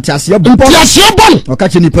fa so no ante ase abo. Ante ase abo. O ka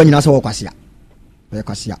che nipa nyina se okwasea.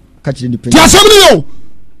 Okwasea. Ka che nipa. Ti asem ni yo.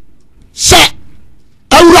 Se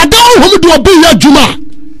awurade hom de obi ya djuma.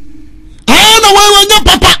 Ana wanya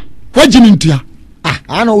papa. Wajini ntia.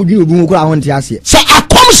 Ana odwini obi mu kura ho ntia ase. Se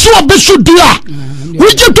akom so obesu dia.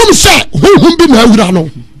 Wuje tum se honhom bi na awura no.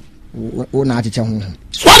 O na acheche honhom.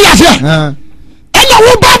 What is it?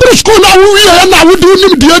 wo Bible school na wo here na wo do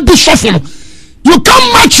nim de adu sofo no. You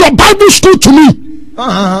can't match your Bible school to me.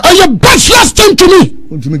 And your bachelor's thing to me.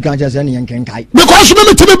 Because me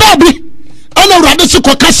to me baby. I know rather say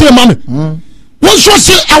kwaka say mama. Once you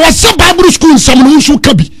say I was say Bible school in some so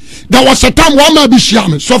kabi. There was a time one man be share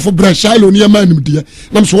me so for bread shilo near man nim dia.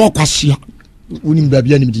 Nam so Akwasi. Unim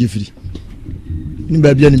baby anim dia free. Unim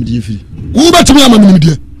baby anim dia free. Wo betimi am nim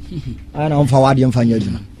dia. Ana on fa wade mfa nya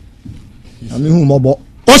adwuma. Ami hu mobo.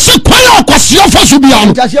 O se kwaya Akwasi afaso bia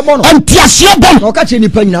no. Antiasie bon. O ka che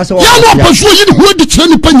nipa nyina se wo. Ya no apaso yi ne hu di kire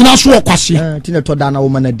nipa nyina so Akwasi. Ti ne to da na wo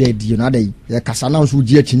mana da di no adai. Ya kasa na so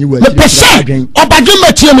gi achinyi wa. Me pese obadwe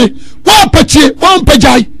matie me. Wo patie, wo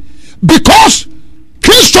pajai. Because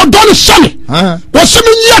Christo don sane. Wo se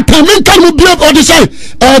me nya kan me kan mu bia o de say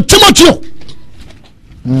Timothy.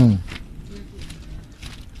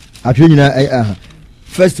 Atwe nyina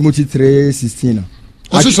 1 Timothy 3:16.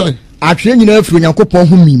 What is say? Atwe nyina afro Nyankopon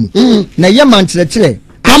ho mi mu. Na ye man kyerɛkyerɛ.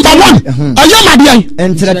 Number 1. Aye madian.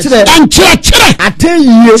 Enkyerɛkyerɛ.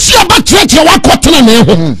 Atenye. Si aba kyerɛkyerɛ wakɔtena ne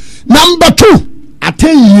ho. Number 2.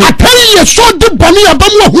 Atenye so de bɔne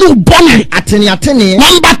abamu ahuru bɔne. Atene.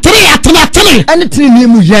 Number 3. Atene. Ane tene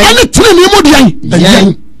mu yan. Ane tene mu dian.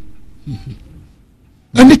 Yan.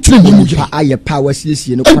 Ane tene mu yan. Aye power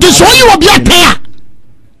siesie no. Enti so yi obi atan a.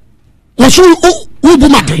 Wo so wo bu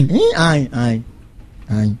maten. Ai.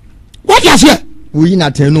 What you say? We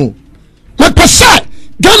not know. But per se,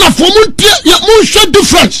 Ghana for mun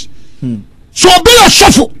difference. So be a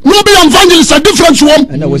shuffle, no be evangelist a difference one.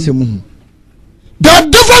 And I was a moon. There are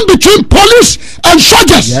difference between police and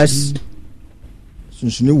soldiers. Yes.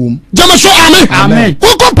 Since no womb. Jamaso amen.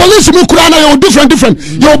 Who go police mukurana you different.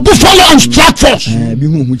 Your buffalo and strike force.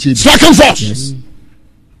 Striking force. Yes.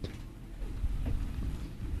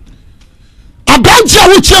 Abantia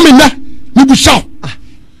wo chemi na, ni bu shout.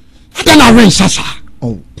 Adana rain sasa.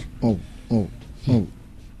 Oh.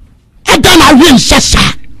 Adana rain sasa.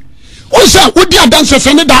 O say wo di adanse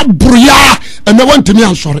se ne da bruya and me want me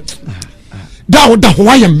ansore. Da wo da ho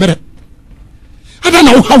aye mere.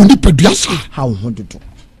 Adana wo ha wo ni padua sa. Ha wo ho dodo.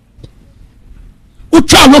 Wo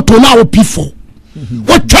twa loto na wo P4.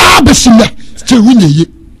 Wo twa besime ste winyeye.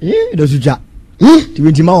 Do suja. Ti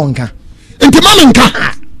wenti ma wonka. Enti ma menka.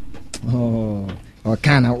 Oh.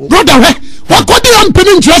 Kana brother what could you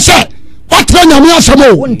ampeni ntrese what tra nyame asem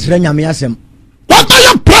o won tra nyame asem what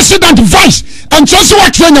are president vice and just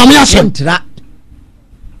what tra nyame asem tra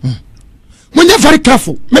munye very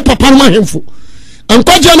careful me papa no mahemfo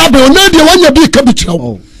enkwaje na be ona de wanya bi ka bi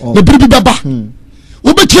kirawo na biribi beba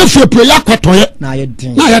wo be tie fie pro yakotoye na ye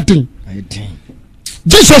den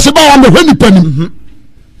Jesus ba wa me hwani panim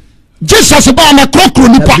Jesus ba na krokro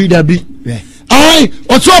nipa dabi ai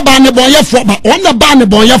oso ba ne boye fo ba ona ba ne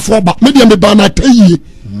boye fo ba me de me ba na tayiye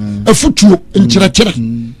afutuo nkyerɛkyerɛ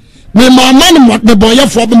me mama ne boye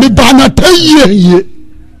fo ba me ba na tayiye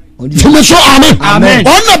time so amen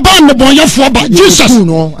ona ba ne boye fo ba Jesus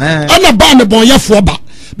ona ba ne boye fo ba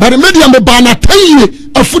but me de me ba na tayiye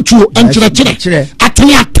afutuo nkyerɛkyerɛ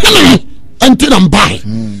atene enti mbai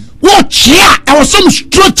wo chia I was some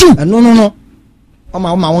straight to no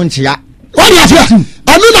oma won chia what you say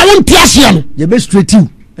anu na won tiasia no ye be straight you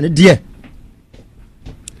and there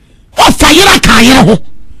o fayira kaayere ho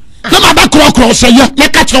na ma ba krokro se ye na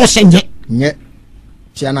ka kire o se nye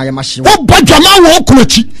tia na ye ma hye o badwama wo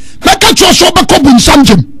okrochi na ka kire so be ko bunsam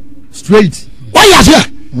gem straight what you say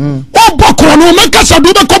o bokro no me ka sa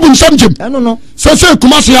do be ko bunsam gem no se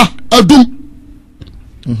kumase ya adum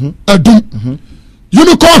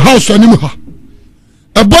unicorn house animu ha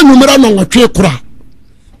ebo numera no nwotwe kura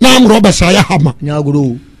na am roba sa ya hama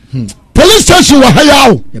nyagoro police station wa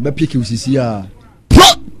hayao ya be pick usisi ya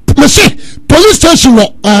me say police station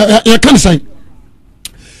wa ya kan say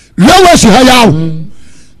railway si hayao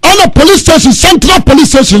ana police station central police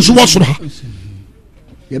station so was ha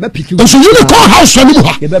ya be pick so unicorn house animu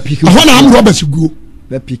ha ho na am roba si guo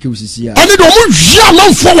be pick usisi ya ani do mu hia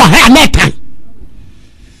man fo wa ha na tan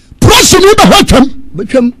press ni be hwatwam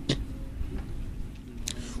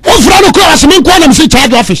o frano ko asem ko na me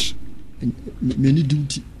charge office many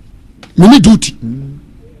duty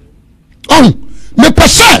oh me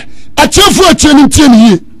pese atiefu atieni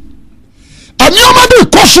ntieni anioma de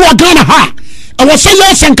koso agana ha e wo se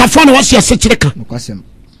yesen kafo na wo se sekireka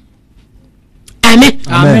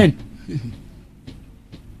amen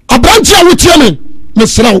abanti a wotieni me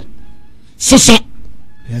sraw sesa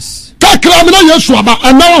yes kakra me na Yesu aba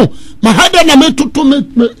anawo mahada na me tutu me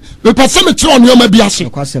pese me tire onioma bi ase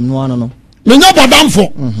kwasem no ano no menya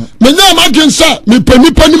bodamfo menya magense me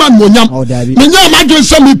panipa ni man monyam menya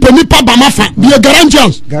magense me panipa bamafa be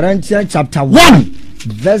Galatians chapter 1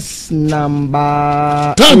 verse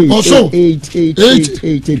number 10 or so.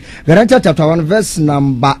 8. Galatians chapter 1 verse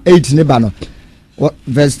number 8 ne ba no.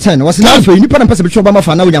 Verse 10 was na afei nipa na pese betwe ba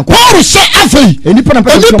mafa na onyanko Paul say afei nipa na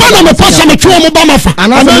pese betwe mo ba mafa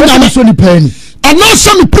ana na so nipa ni ana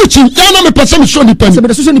some preaching ya na me pese me so nipa ni se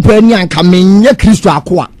be so nipa ni anka menye Kristo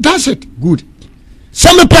akoa. That's it. Good.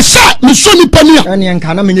 Se me pese me so nipa ni ani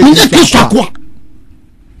anka na menye Kristo akoa.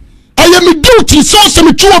 I am a duty so se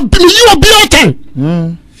me tuo bi you obi otan.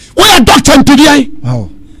 We are doctor ntidi oh.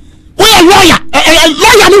 We are lawyer.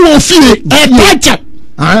 Lawyer ni wo fie teacher.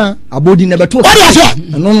 Abodi na beto. What is it?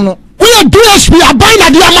 No. We are DSP abai na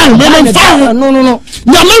dia man. No.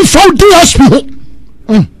 Ya man for DSP.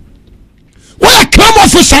 We are crime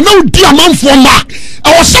officer no dia man for ma.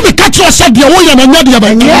 I was say catch you said dia wo ya na nya dia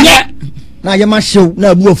ba. Na ye ma hyew na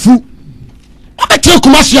abu afu. What take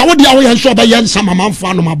kuma sia wo dia wo ya nso ba ya nsama man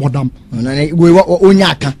for no mabodam. Na we onya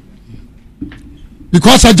aka.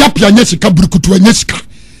 Because a japia nya sika burukutu anya sika.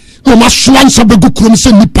 No ma soan sa be gukrum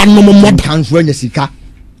se nipa no mo mod kan so anya sika.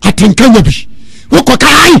 Atenkanya bi woko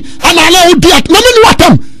kai ana na odi at na me ni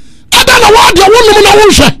watam ada na wa de wonum na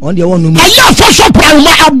wonhwe on de wonum aya fa so pra ma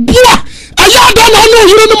aboa aya ada na no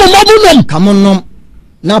hire no mabunum kamonnom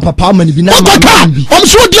na papa ma ni bi na ma bi om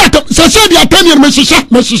so di at se di atani me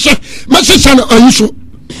hyehyɛ na ayiso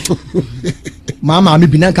mama mi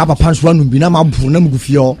bi na ka papa so anum bi na ma buru na mu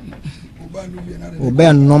gufie o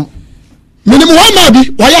obe nnom minim wa ma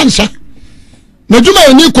bi wa ya nsa na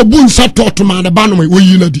djuma ni ko bu nsa to ma na ba no wo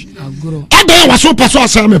yi na di ada wa so paso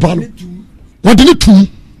asa me pa no wo de ni tu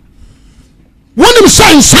wonim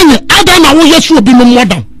sai sanye ada na wo yesu obi no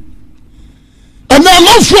modam ena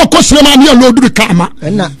manfu okosere ma ne lo duru kama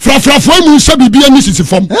frafrafo mu nsa bibia ni sisi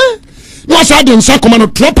fam no sa de nsa koma no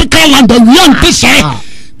tropical land wi ante sai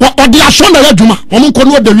wo de aso na ya djuma wo mon ko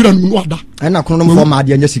no da wira no ada ena kono no fo ma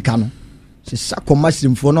de anya sika no sisa koma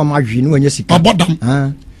simfo no ma hwe no anya sika abodam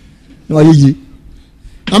no ayeyi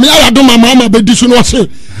ami ya do mama be di so no se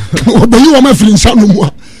obeyi wo ma firi nsa no mu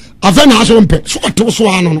a afa na aso mpe so to so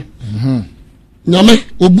ano no nyame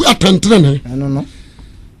obu atantre ne no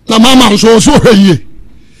na mama so heye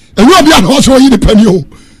enu obi a so yi de pani o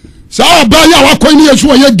sa oba ya wa ko ni yesu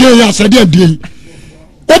ye gay ya se de die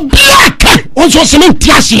obi aka on so se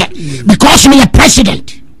ntiase because me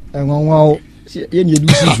president enwonwo ye ni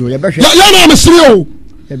edu so ye behwe ya na me sire o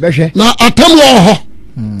ye behwe na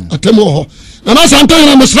atemu ho na na santa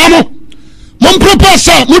na mesramo mon prepare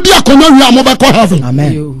sa mudi akonya wi a mo be ko heaven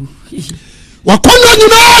amen wa konya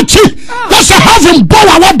nyina chi na sa heaven bo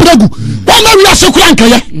wa bregu wa na wi asekura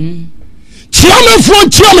nkeye chiame fro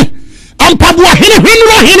chiame ampabo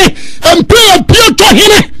hene empie to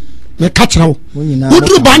hene me kachira wo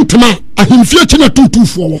udru bantama ahimfie chi na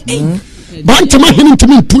tutufo wo bantama hene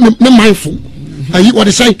ntimi ntu ne manfo ayi what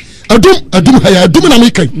they say adum na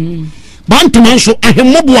me kai bantama so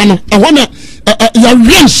ahemmoboa no ehwo na ya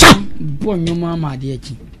rensa bonyoma amade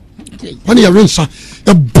achi wani ya rensa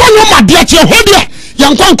bonyoma amade achi ehwo de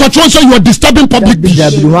yankwa nkocho so you are disturbing public peace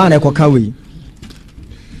ya bi ho na ekoka we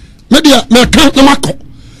media me kan na mako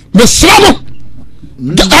me sramo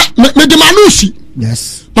me de manusi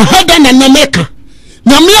yes ma hada na na meka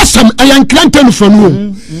na me asam ayankranta no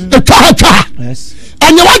fanu etwa yes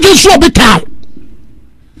anya wage so obitaw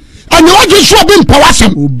anya wage so obi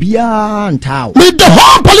mpawasam obia ntaw me the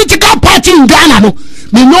whole political party in Ghana no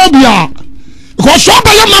me no bia because so be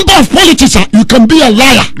a member of politics you can be a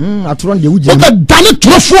liar atron de wuje but done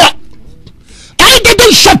trofo I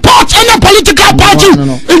didn't support any political party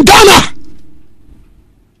in Ghana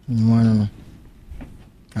no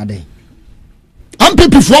ade am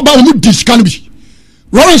people for ba mu dis kan bi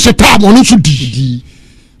rowan se time onu so di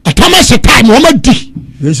atama se time o ma di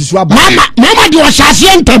yesu aba mama di o shase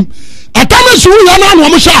entem atama su ya na no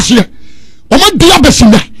mo shase o ma di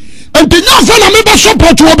abesina enti nya fa na me be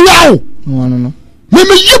support obi awo no me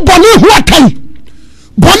yi boni hu akai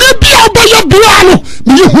boni bia oboye bia no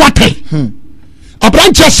me yi hu akai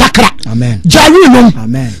abranche sakra amen jawi no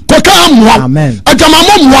amen koka amwa amen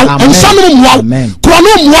agamamo mwa ensanu mwa krono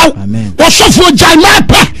mwa osofo jaima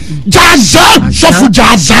pa jaza sofu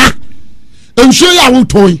jaza enso ya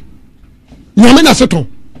wutoi nyame na seto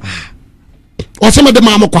osema de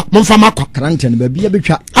mama kwa momfa makwa krantene ba bia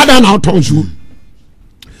betwa ada na oton so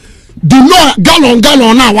di no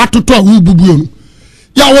galon na watoto a wububuo no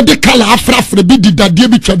ya wo de kala afrafre bi di dadie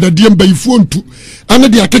bi twa dadie mbaifo ntu ane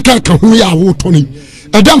de akeka ka ho ya wo toni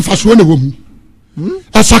adam faso na wo mu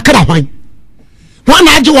asakra hwan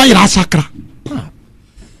wana age wo yira asakra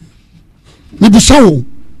ni bisawo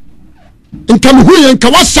nkam hu ye nka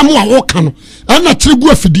wasam a wo ka no ana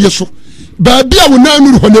tiregu afidie so ba bia wo na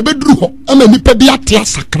nuru ho na beduru ho ama nipa bi ate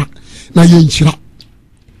asakra na ye nhyira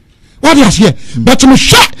what is here but me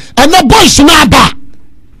shot and the boys na ba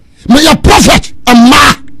me a prophet a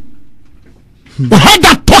ma we had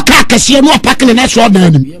that poker kesi no packing na so na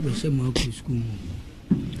anim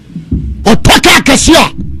o poker kesi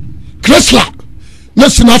a Chrysler na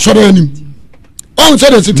sina so na anim on say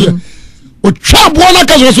the city o twa bo na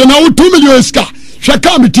kesi so na 2 million ska hwe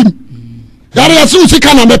ka metim yare yasu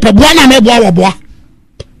sika na me pe bo na me bo wo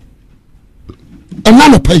and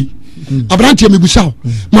no pay abrantie me busaw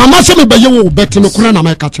mama se me baye wo bet no kura na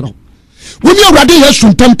me ka kire wo ni awrade yesu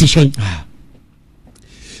ntam te hyen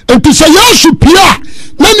enti se yesu pia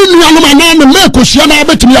na ni nuanom ana me meko hia na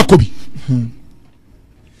betimi yakobi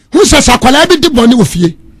hu se sakwala bi de boni wo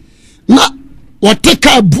fie na wo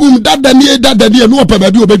teka boom dadani no opa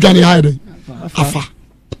ba bi obedwane haide afa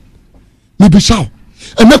me busaw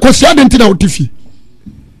e me ko sia de ntina wo tifie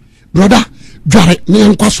brother dware ne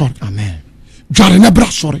enko sor amen dware na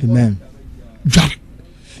bra sor amen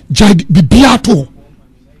dware bibia to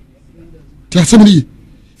ti asemni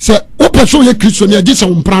se o person ye Kristo ne agise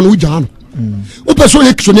wo mpra no ugya no o person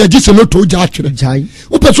ye Kristo ne agise no to ugya akire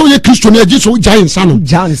o person ye Kristo ne agise wo ugya insa no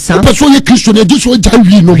o person ye Kristo ne agise wo ugya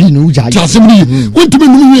wi no ugya ti asemni wontumi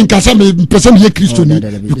num wi nkasa me person ye Kristo ne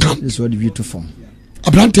you can this what beautiful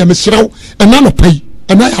abrante me siraw ena no pai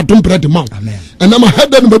ena ya dom bread ma ena ma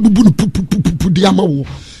hada no mabubu no pu dia ma wo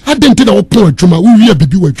adenti na wo pon adwuma wo wi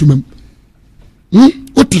abibi wo adwuma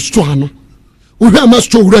o ti sto ano o hwa ma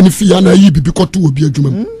sto wura ni fia na yi bibi koto obi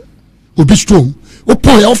adwuma obi sto o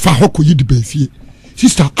pon ya ofa hoko yi di ba fie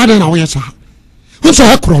sister ada na wo yesa wo so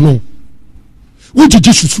ha kro no wo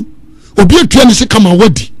jiji susu obi atua ni se kama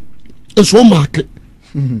wadi enso o maake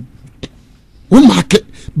o maake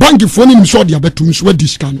bangi foni ni so de abetum so wadi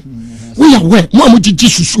sika no wo ya we mo jiji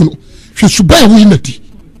susu no hwe suba ya wo inati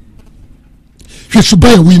hwe suba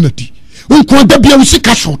ya wo inati nko da bia wo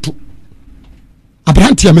sika shoto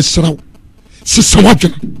abrante ya mesrawo sisa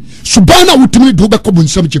wadwena suba na wotimi do be ko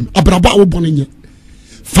bonsam gem abraba wo bone nye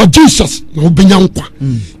fa Jesus na obenya nkwa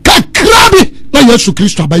kakrabi na Yesu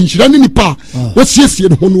Kristo abanhira ni nipa wo siesie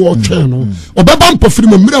no no wo twen no obeba mpofiri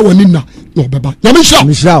mamira wani na obeba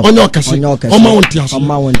nyamehya onye okase oma wonti aso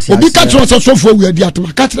obi ka tro se sofo wi adi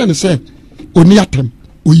atema ka tire ne se oni atem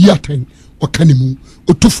oyi atem okanimu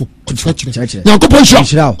otufo otfachire yakopon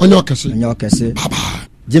hya onye okase baba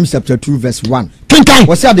James chapter 2 verse 1. Kinkan.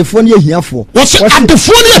 Wose adefo ne ahiafo. Wose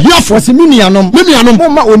adefo ne ahiafo. Wose minianom.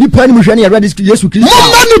 Mama oni pani mu hwe ne Awurade Yesu Kristo.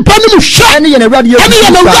 Mama ni pani mu hwe. Ne ye na Awurade Yesu. Ne ye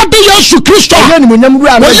na Awurade Yesu Kristo. Ye ni monyam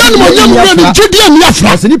wura no. Ye ni monyam wura ni jidi ani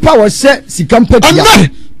afra. Wose nipa wose sikampatia.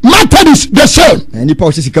 Matter is the same. Nipa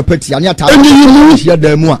wose sikampatia ne ata. Eni mu hia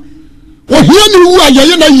da mu a. Wo hia ni wu a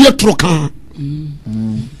ye na ye troka.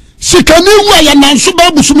 Sikani wu a ye nanso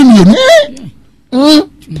ba busumi mienu.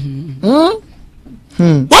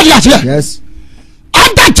 What you say? Yes.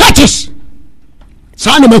 Other churches.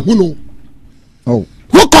 Sana mehuno. Oh.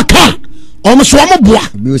 Who kaka? Almost one boa.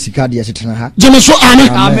 Music card yes it ha. Jemeso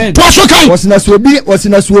amen. Poso kai. Was na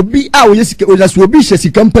suobi a wo yesike o na suobi hye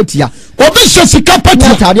sikampatia. Obi hye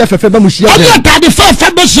sikampatia. Atade fefe ba mu hia. Atade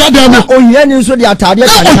fefe ba hia da mu. O hia ni nso de atade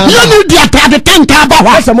tanka. O hia ni de atade tanka ba ho.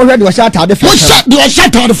 Asa mo hwe de wo hye atade fefe. Wo hye de wo hye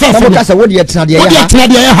atade fefe. Na mo ka se wo de tena de ya. Wo de tena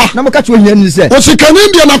de ya ha. Na mo ka che o hia ni se. O sikani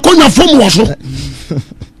de na konya fom wo so.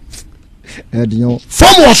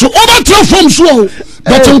 From was over to from so,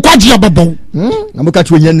 but on Quadia Babo. I'm a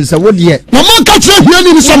catch when you say, what yet? No more catch here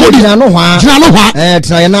in somebody. Janoha,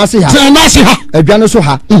 Trianasi, a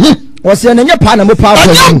Janosoha. Was in your Panama Papa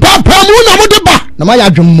Muna, no, my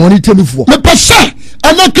adjum money to me for. The percent,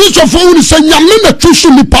 and the case of phone saying, Yamina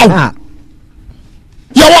to me power.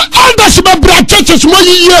 You are elders, my brother churches, 1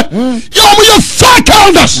 year. You are fake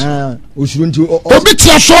elders. We shouldn't do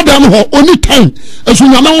Obitia saw them only time as we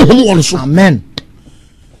are now home also. Amen.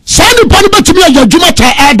 Sandy Panama to me a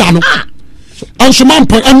Jumata Adano. And some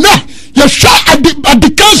point, and now you share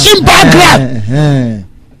education background.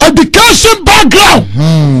 Education background.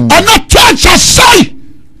 And not church as say.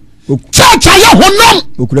 Church I have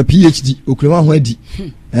one. Okura PhD, Okura Wedi.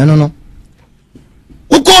 I don't know.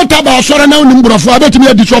 Uko taba sora na unimbura fo abetimi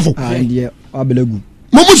adisofo die abelegu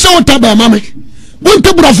momu se utaba mame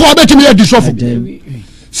wonte burafo abetimi adisofo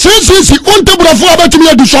sisi wonte burafo abetimi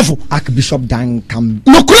adisofo Archbishop Dan Kam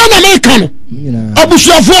no kura na meka no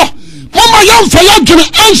abusuafo mama yamfa ya dwene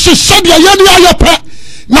anse sadia yanu ayopa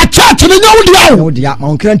na church ne nyawo dia ma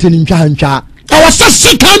onkrante ni ntwa awasa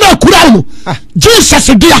sika na kura no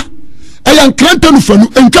Jesus dia eyan krante no fanu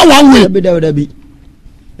enka one way be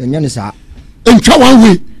enya ne sa entwa one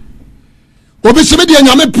way obi se me de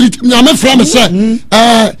nyame fra me say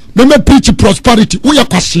me preach prosperity wo ya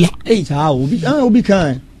kwasea obi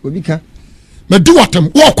kan me do watem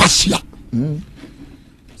wo kwasea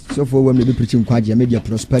So for when we preaching kwaje media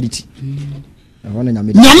prosperity.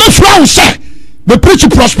 Nyame fura say be preach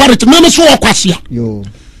prosperity me so Akwasi. Yo.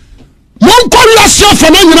 Mon ko wiase fa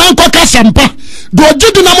na nyina nko kasempa. Do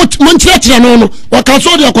gidi na mo nkyerɛkyerɛ no wa ka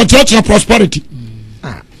so de akokyerɛkyerɛ prosperity.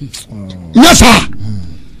 Yes sir.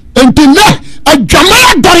 Entine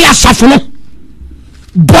adwamaya dɔre asafo no.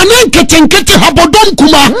 Bɔne nketenkete habodom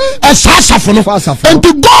kuma ɛsa asafo no.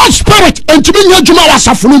 Enti God spirit entimi nya dwuma wa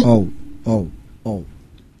asafo no. Oh.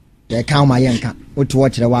 Ye ka ma yenka. What to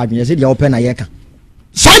watch the word. You said you open a yeka.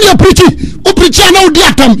 Sign your preaching. O preacher na odi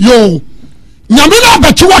atam. Yo. Nyame na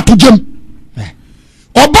abachi watu jem.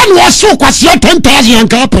 Oban was so Akwasi 10,000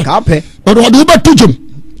 yanka ape. Kape. But what do betu jem?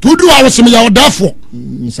 To do our semi ya therefore.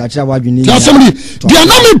 You such a word you need. Just somebody. Dia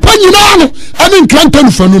na me pan nyina no. Ani nkranta no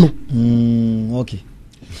fanu no. Okay.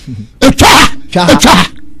 Echa.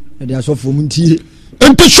 They are so for munti.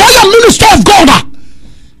 Enti show your minister of God.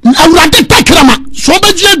 Awurade takrama so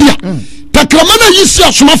begie dia takrama na yisi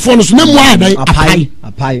asomafo no so na mu adai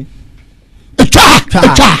apai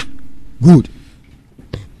eta good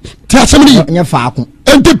tiasemni nya faako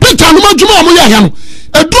enti Peter no madwuma mo ya no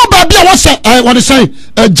edu ba bia wo se what they say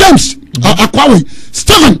James Akwawi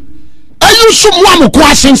Stephen ayu so mu amko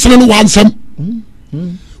asensene no wansam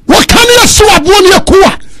wo kan ya so abo ne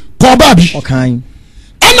akuwa ko ba bi okan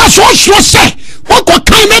ana so say what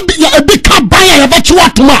kind of a big car buyer about you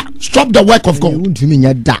want to stop the work of God? To me,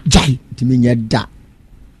 that Jai. To me, that.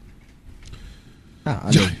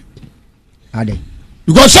 Are they?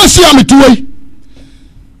 Because I see I'm two-way.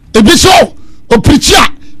 If it's so, or preacher,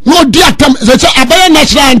 no dear term, that's a very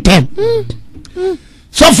national anthem.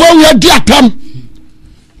 So for your dear term,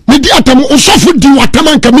 the dear term, or so for do what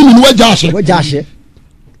man come in with Josh.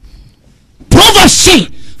 Prophecy.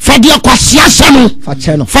 For the Akwasi sano for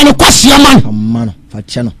channel for the Akwasi man for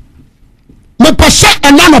channel me pese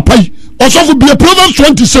enano pay also for be a Proverbs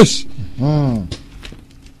 26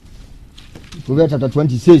 Proverbs chapter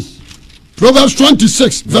 26 Proverbs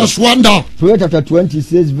 26 verse 1 down Proverbs chapter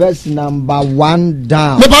 26 verse number 1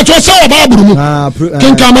 down me ba to say Bible mu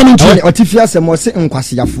kinka ma nti otifia se mo se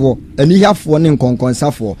nkwasiafo anihiafo ne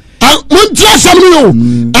nkonkonsafo munti asem ni o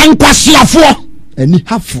nkwasiafo ani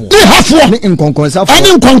hafo ne nkonkonsafo ani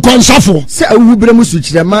nkonkonsafo se awubre mu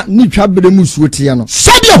sukyerema ni twabre mu suotie no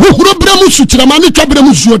se de huhuro bre mu sukyerema ni twabre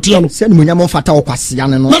mu suotie no se ni munyam mfata Akwasi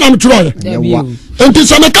ane no na me tro enti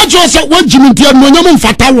se me ka jo se wajimi ntia munyam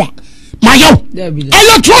mfata wa mayo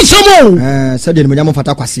ayo tro se mo se de munyam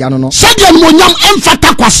mfata Akwasi ane no se de munyam mfata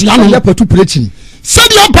Akwasi ane ya patu preaching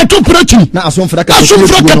sɛde apato preaching na asomfra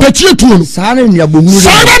katatie tuo no saare ni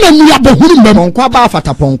abohuru mbam ponko ba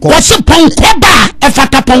afata ponko wose ponko ba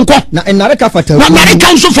afata ponko na enare ka fata na nare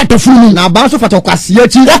kan so fata funu na ba so fata Akwasi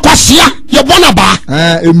achi Akwasi ye bona ba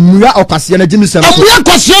emua Akwasi na jimisam emua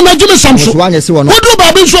Akwasi na jimisam so wanye se wono wodu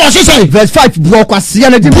ba bi so wose say verse 5 bu Akwasi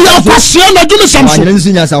na jimisam bu Akwasi na jimisam so wanye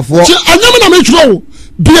nsi nyasafo ti anyam na me tworo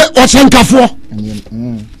bi osenkafo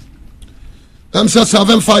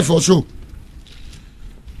M75 or so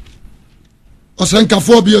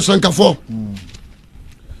Osenkafo bi osenkafo.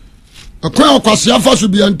 Akwa Akwasi afa so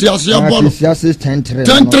bi antiase abɔ no. Akwasi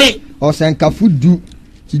 10-3. Osenkafo du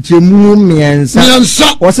chichemu miensa.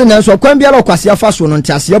 Ose na so kwan bia Akwasi afa so no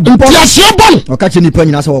ntiase abɔ. Ntiase abɔ. O ka che nipa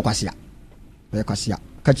nyina se Akwasi a. Akwasi a.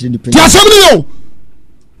 Ka che nipa. Ntiase mi yo.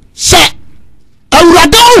 Se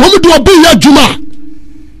awurade hom de obi ya dwuma.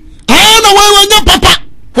 Ana wanya papa.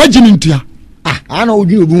 Wagini ntia. Ana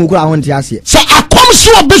odwini obi mu kura ho ntiase. Se so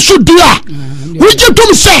obeso dia wije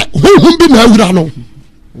tum se huhum bi na awura no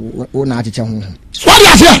o na acheche huhum what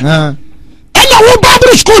ya say ena wo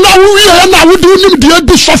Bible school na wo wi na wo di nim dia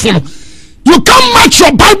bi sofo no you come match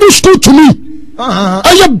your Bible school to me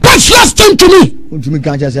and your bachelor's thing to me ntumi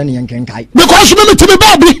kan je se ne yenkenkai because me timi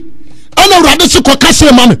baby ana urade se ko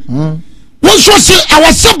kase ma me won so se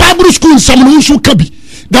awase Bible school nsam no so ka bi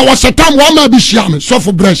there was a time one ma bi hia me so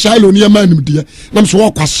for bread shilo ne ma nim dia nam so wo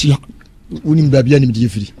Akwasi unim babia nim die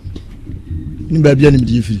firi nim babia nim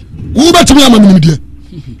die firi wo betimi ama nim die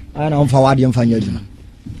ana on fa wade mfa nya adwuma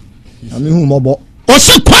ami hu mobo o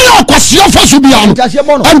se kwaya Akwasi afa so bia no antiase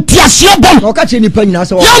bon o ka che nipa nyina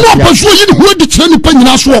se ya no apaso yi ni hu di kire nipa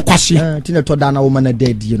nyina so Akwasi tine to da na wo mana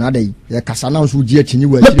dadie no adai ya kasa na so gie chinyi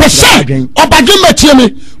wa me pese obadwe matie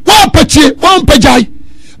me wa patie wa pajai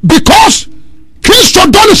because Kristo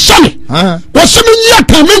don shame wo se me nya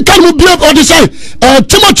kan men kan mu bia o de say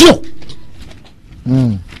Timothy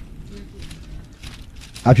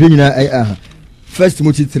atwe nyina 1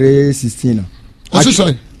 Timothy 3:16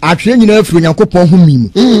 atwe nyina afro Nyankopɔn ho mimu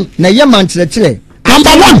na ye man kyerɛkyerɛ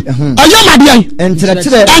number 1 ayama bian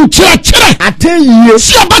enkyerɛkyerɛ atenyiye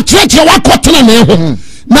si aba kyerɛkyerɛ wa kɔtena ne ho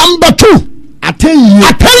number 2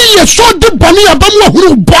 Atene so de boni abamu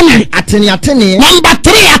ahuru boni. Atene. Number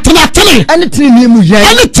 3 atene. Any tini mu yen.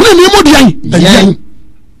 Any tini mu dian.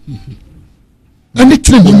 Any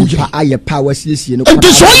tini mu yen. Aye power siesie no. And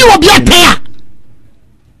so you obi atan.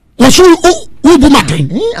 Wasu ubu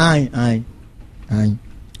maten. Aye.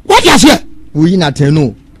 What you say? We na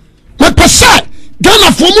tenu. But per se,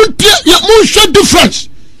 Ghana for mu show difference.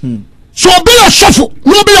 So be a shuffle,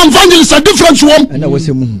 no be evangelist, a difference one. And I was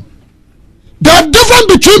a moon. There are difference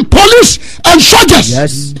between police and soldiers.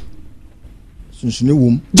 Yes. Since new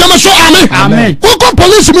womb. Jamaso amen. Who call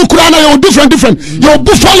police mukurana you different. You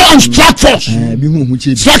buffalo and strike force.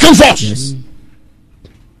 Striking force. Yes.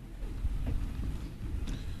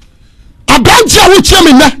 Abantia wo tie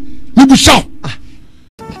me na, ni bu shaw.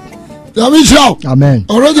 Amen.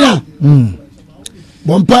 Original.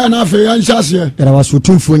 Bompa na fe yan hyase. Era was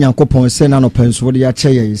otumfo Nyankopɔn sɛ na no penso de ya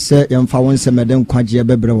kyɛ sɛ yɛmfa wɔn sɛ mɛden kwagye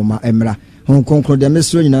bebre wo ma emra. Hon konkro de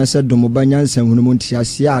mesro nyina sɛ dom ba nyansa hunu mu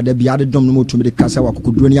ntiase a da bia de dom no motumi de kasa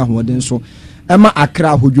wakokoduro ni ahoden so. Ɛma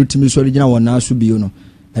akra hodwotimi so de gina wɔna so bio no.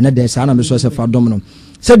 Ɛne de saa na meso sɛ fa dom no.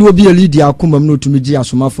 Sɛ de obi elidi akomam no otumi gi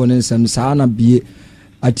asomafo ne nsɛm saa na bie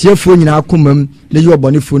atiefo nyina akomam ne yo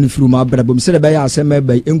bɔnefo ne firu ma brabom sɛ de bɛyɛ asɛm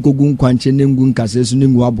ɛbɛy enkogu nkwanche ne ngu nkase so ne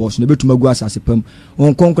ngu abɔso ne betuma gu asase pam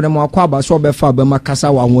on konkone mo akɔ aba so ɔbɛfa aba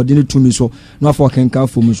makasa wa ahode ne tumi so no afɔ kenka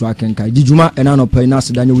fom so akenka dijuma ɛna no pɛ na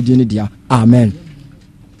sedanya wudi ne dia amen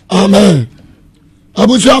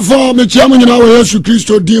abusuafo me chia mo nyina wɔ Yesu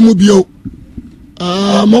Kristo din mu bio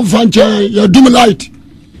mo fanche ya dum light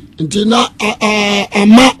nti na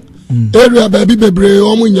ama area baby bebre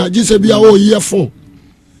o mo nya gise bia o yefo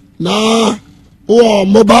na o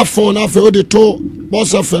mobile phone afa o de to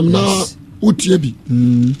Boss FM na utie bi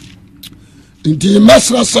nti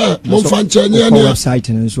mesra sa mo fanche nye ne website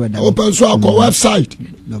ne so da open so akọ website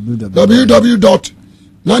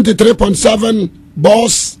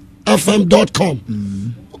www.93.7bossfm.com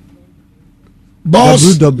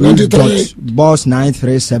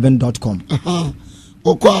www.boss937.com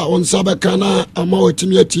okwa on sabeka na ama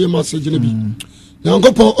otimi atie message ne bi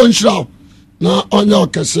Nyankopɔn onhyira na onya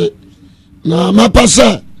okese na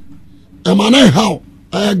mapasa emane how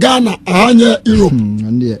Ghana ahanye Europe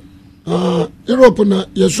Europe na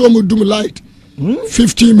yeso mu dum light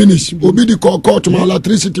 15 minutes obi di call to my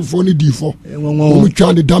electricity for ni d4 mu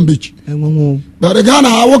twa the damage but Ghana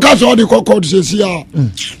awoka so di call to say sia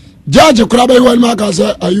judge kraba you ma ka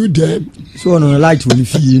say are you there so no light will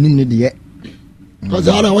fee nim ne de because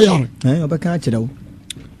ara we yare obeka kire wo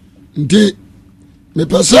ndi me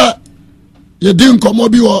pesa ye din komo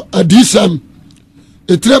bi wo adisem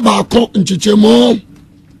etre ba ko nchichemo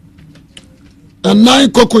enai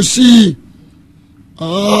kokosi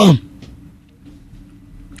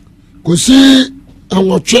kosi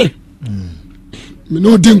anwotwe me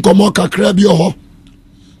no din komo kakra bi ho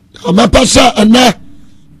ama pesa ena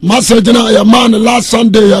message na ya man last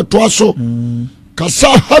Sunday ya twaso kasa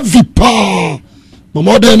heavy pa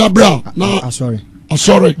Mamode na bra na sorry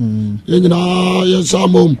yenyina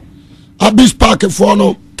yensamom abis park for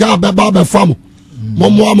no ka beba be fam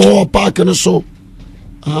momo am park no so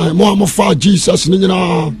mo am fa Jesus ni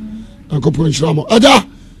nyina akopon shiramo aja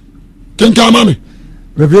kenka mame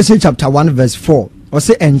Revelation chapter 1 verse 4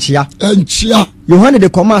 ose enchia Yohane de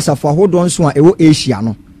komasa for ahodo nso a ewo Asia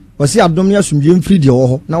no ose adom ne asomdwe mfiri de wo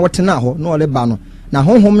ho na wotena ho na ole ba no na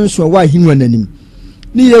honhom nso wa ahinu ananim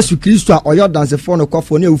ni Yesu Kristo a oyo dansefo no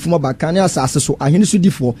kwafo na ewufuma bakane asase so ahene so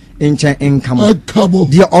difo enchen enkamo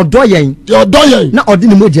de odo yen na odi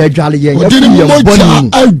ne moja adwale yen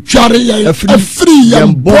afri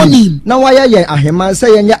yen boni na waya yen ahema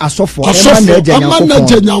se yen ye asofo ema na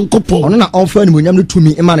agya nyankopon ono na onfa ne monyam no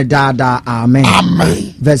tumi ema ne daada amen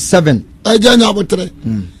verse 7 agya nyabotre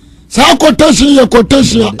sa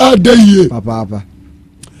quotation adaye papa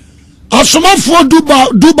asomafo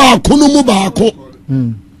duba kono mu baako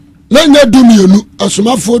Lenya dumienu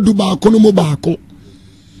asomafo duba kono mu baako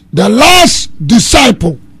the last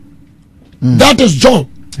disciple that is John.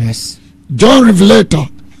 Yes, John Revelator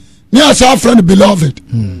near our friend beloved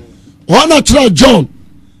one actual John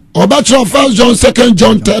or bachelor 1 John 2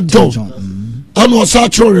 John 3 John and was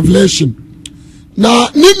actual Revelation na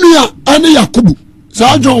ninua ani Yakubu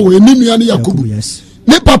sa John we ninua ani Yakubu yes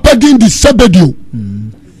ne papa din di Sebedio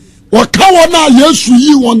wakawa na Yesu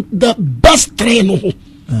yi on the best three no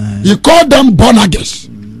he called them born again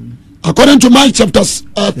according to Mark chapter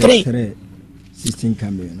 3 16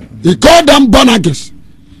 can he called them born again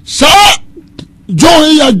so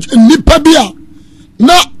John ya nipa bia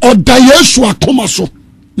na oda Yesu akoma so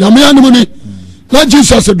nyame anemu ni na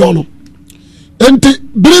Jesus do no enti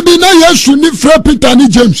biribi na Yesu ni fra Peter ni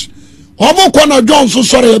James Omo kwana John so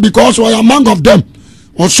sorry because we are among of them.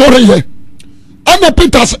 Oh sorry here. And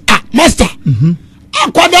Peter say, ah, master.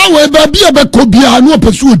 Akwada we baby e be ko bia no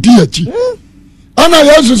pesu odi achi. Ana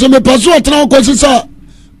yesu se me pesu atena ko sisa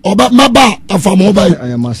oba maba afamo ba.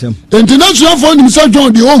 International for him say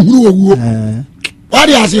John the ohuru owuo. What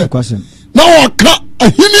do you say? Now oka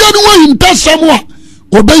ahimia no wa hintasam a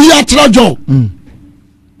obeyi atra John.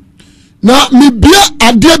 Na mi bia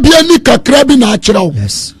ade bia ni kakra bi na akira wo.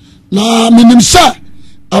 Yes. Na minim sa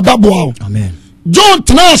ababoa. Amen. John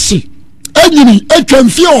tenasi enyini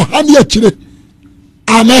etwamfie oha ne akire.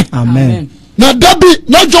 Amen. Amen. Na dabi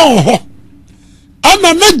na John ho.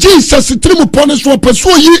 Ana na Jesus trimu pone so peso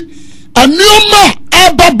yi anuoma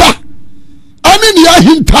ababa. Ani ni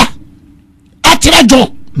ahinta. Atira John.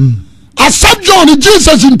 Asab John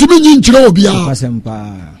Jesus ntimi nyinkire obia.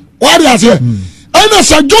 What you say? Ana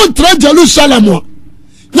sa John tra Jerusalem wa.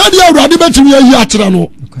 Na dia awurade betimi yi atira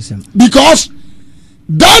no. Because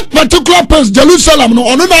that particular place, Jerusalem, no,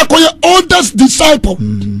 ono na koye oldest disciple.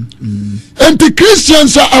 And the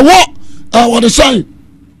Christians are what they say?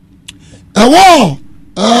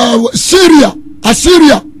 Syria,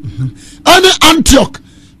 Assyria, and Antioch,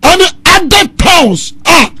 and other towns.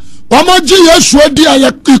 Wamaji Yeshua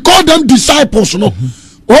dia, he called them disciples, no.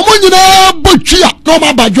 Wamanyina butchia, no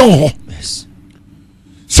mabajon. Yes.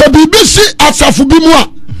 Se BBC asafu bimwa.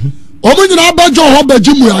 Wamanyina abajon ho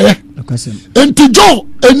bejimu ya. Enti John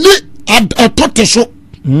eni atote so.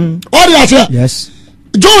 What do you say? Yes.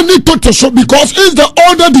 John need to so because he's the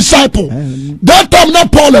older disciple. That time na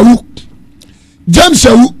Paul ewu, James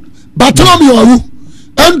ewu, Bartholomew ewu,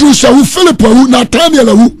 Andrew ewu, Philip ewu, Nathaniel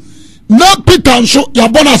ewu, na Peter nso ya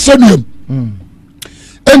bona senuem.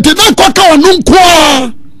 Enti na kwaka wonu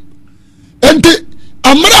kwa. Enti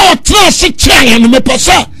amra otra se kira ya no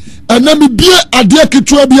mepesa na me bie ade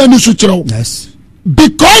ketua bia ni so kira wo. Yes.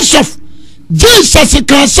 Because of Jesus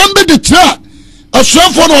can somebody try a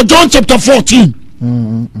for John chapter 14.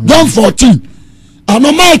 John 14. And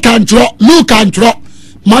Mike and Luke and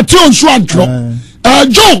Matthew and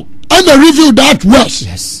John and they review that verse.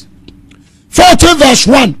 Yes. 14 verse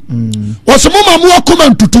 1. Was a mama more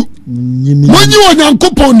comment to do. When you are young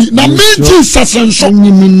company, na me Jesus and so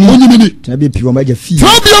many. Tabi piwa maja fi.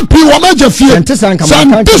 Santesa come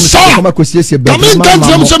can't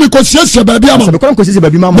tell me kosiese baby ama. Sabe kwa kosiese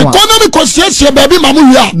baby mama. Because me kosiese baby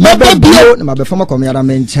mama ya. Na be fama ko yara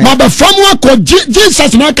menchen. Ma be fama ko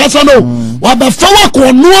Jesus na kasa no. Wa be fama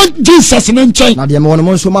ko no Jesus na nchen. Na de me wono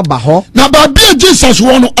mo nso ma ba ho. Na ba bia Jesus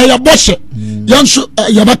wono aya bose. Yanso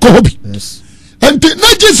ya ba ko hobi. Yes. And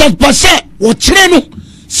na Jesus pasa wo kire no.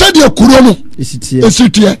 Said your kurono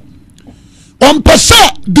esitie on pesa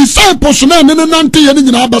disciples na nante ye ni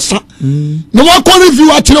nyina abasa na wa ko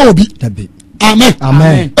review a kire obi amen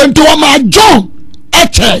amen ento wa ma John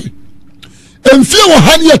ache enfie wo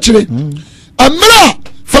han ye kire amra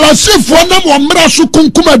falasifo na mo mra so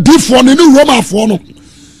kunkuma difo ne romafo no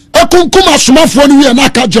akunkuma somafo no wi na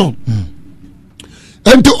ka John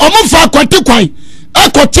ento omofa kwate kwan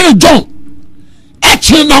akotere John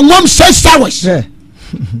ache na wam 6 hours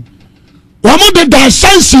Wamo de da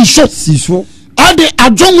sense so ade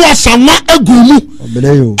adwonwo asanwa agumu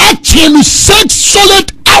actually 6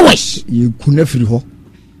 solid hours you kuna firi ho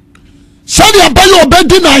said abayo obey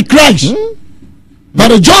deny Christ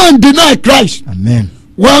but John deny Christ amen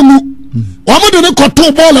wamo de ne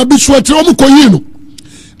koto ball bi so atire omo koyi no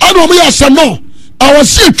ade omo ya se no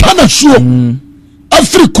awasi twa na suo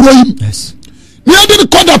afri kroyim yes we dey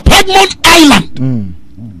call the Piedmont Island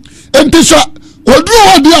so odu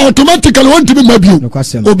odi automatically want to be mabio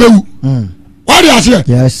obewu what you say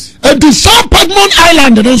yes and the South Piedmont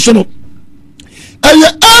Island no so no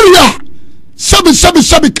area sabi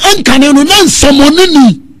ankane no na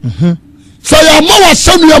nsamonini so ya ma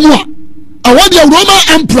wasanu amu a awadi Roman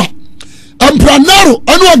emperor Nero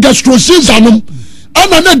anu Augustus Caesar no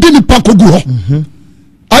ana na di ni pakogu ho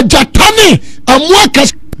ajatane amua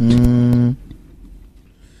kas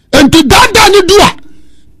and the dada ni dua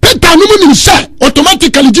Peter no mu say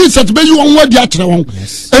automatically Jesus be you on word ya kire won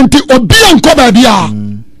enti obi anko ba bia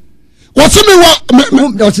wose me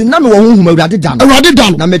wa wose na me wo honhum awurade dan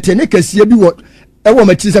na metene kasie bi wo e wo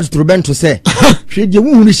matiri se torobento se hwe de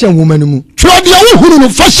wo hunu hye nhoma no mu hwe de wo hunu no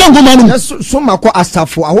fa hye nhoma no mu so makọ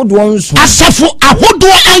asafo ahodo nso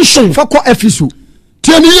fa kọ Efeso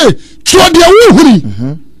tieni ye hwe de wo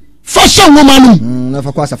hunu fashion woman na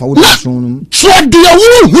fa kwa safa wo so tro de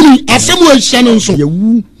wo hunu asem wo hye no so de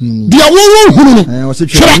wo hunu no o se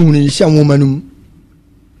tro hunu hye woman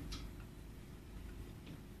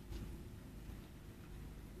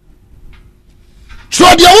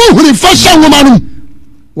tro de wo hunu fashion woman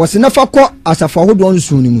wo se na fa kwa asafa ahodo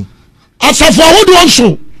nso ni mu asafo ahodo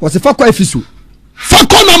nso wɔse fa kɔ Efeso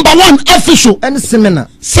Fakọ number 1 Efeso and Semina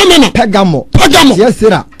Pergamo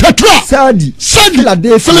Thyatira Petra Sardi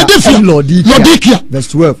Philadelphia and Laodicea verse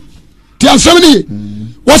 12 ti asɛm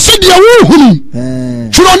wɔse deɛ wohunu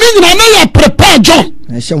twerɛ ne nyina na yɛ prepare John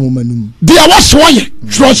ɛhyɛ nwoma no mu deɛ wɔsoɔyɛ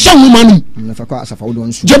twerɛ hyɛ nwoma no mu na fa kɔ asafo ahodoɔ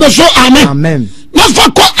nso gyeme so amen na fa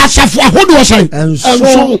kɔ asafo ahodoɔ sɛn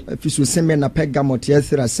ɛnso Efeso Semina Pergamo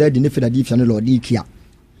Thyatira Sardi ne Philadelphia ne Laodicea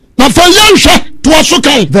na fa yɛnhwɛ toa so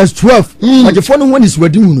kan verse 12 ɔgyefo no ho ne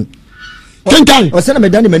suwadi hu no kenkan ɔsɛ na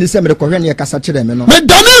medane mani sɛ mede kɔhwɛ ne ɛkasa kyerɛ me no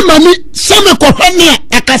medane mani sɛ mekɔhwɛ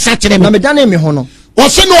ne ɛkasa kyerɛ me na medane me ho no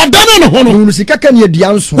ɔsɛ na ɔdane ne ho no ɔhunu sika kane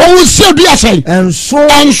adua nso wɔwo si adua sɛn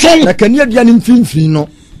ɛnso na kane adua ne mfimfini no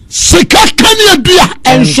sika kane adua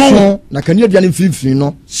ɛnso na kane adua ne mfimfini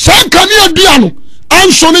no sɛ kane adua no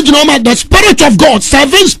ɛnso no gyina ɔma the spirit of God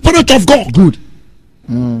serving spirit of God good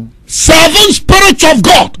serving spirit of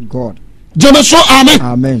God gyeme so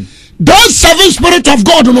amen that serving spirit of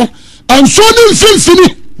God no ɛnso ne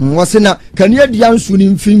mfimfini wɔse na kane adua nso ne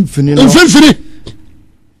mfimfini no mfimfini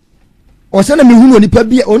ɔsɛ na mehunu onipa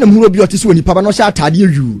bi ɔna mehunu obi ɔte sɛ onipa ba na ɔhyɛ atade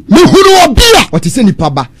awiu mehunu obi a ɔte sɛ nipa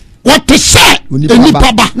ba wɔte sɛ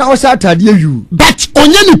onipa ba na ɔhyɛ atade awiu but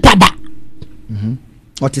ɔnyɛ nipa ba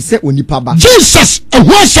ɔte sɛ onipa ba Jesus ɛho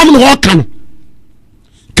asɛm na wɔka no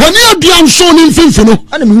kane adua nso ne mfimfini no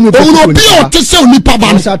ana mehunu obi a ɔte sɛ onipa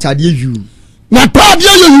ba no ɔhyɛ atade awiu na atade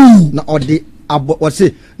awiu na ɔde abɔ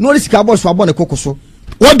ɔse na ɔde sika abɔ so abɔ ne koko so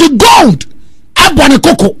wɔde gold abɔ ne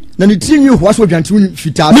koko na ne tiri nwi hoa so odwantiri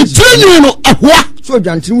fitaa ne tiri nwi no ahoa so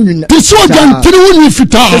odwantiri nwi te so odwantiri nwi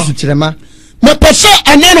fitaa so kyerema me pese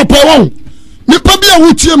ana no pe won nipa bi a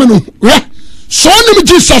wotie me no hwɛ so nim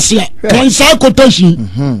Jesus ya kan sa quotation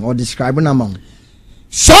or describe na ma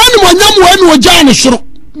sa nim onyam wa ne ogya ne soro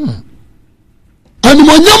anim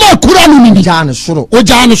onyam akura no ni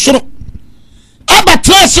ogya ne soro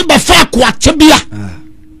abatra se ba fa akwate bia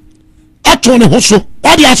ato ne ho so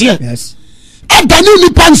ɔde ase yes adani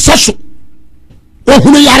nipa nsa so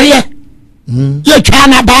ohunu yare ye twa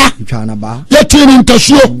na ba ye tiri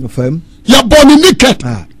ntasuo ye boni nike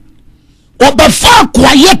obafa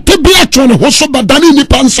kwa ye tebi atwo ne ho so badani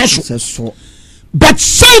nipa nsa so but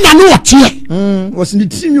say na no otie was ni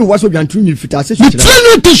tiri nwi was odwantru nwi fitaa se ni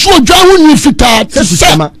tiri te so odwa ho nwi fitaa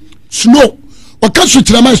snow waka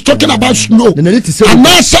sutirama is talking about snow na nani te se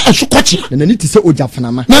anasa asukɔkye na nani te se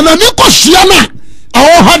ojafanama na nani kɔsia na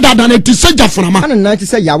awo hada da na te se jafanama ana nani te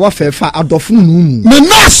se yawa fefa adɔfo no mu na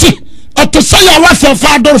nasi ate se yawa fefa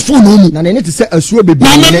adɔfo no mu na nani te se asuo bebre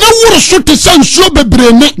na nani woro so te se nsuo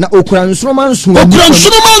bebre ne na okura nsoroma nso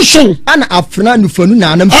ana afena nufanu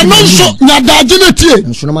na anam ano nso nyadaje na tie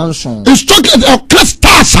nsoroma nso is talking of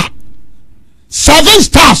stars 7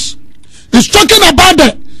 stars is talking about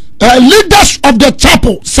the leaders of the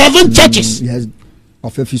chapel 7 churches yes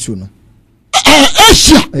of Efeso no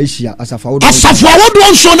Asia asafawo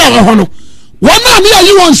nso na ho no wana ne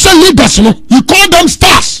ayi won say leaders no you call them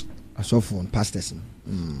stars asofo pastors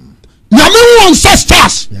nyame won say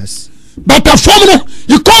stars yes but the form no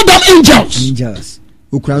you call them angels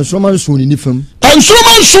okura nsoroma nso ni nifam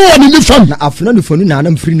nsoroma nso ni nifam na afena nufanu na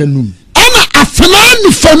anam firi nanum ana afena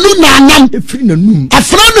nufanu na anam firi nanum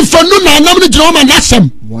afena nufanu na anam ni jina ma nasem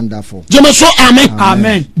wonderful jema so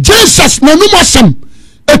amen Jesus nanum asem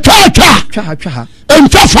etwa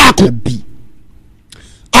entwa faako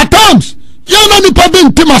at times yana nipa be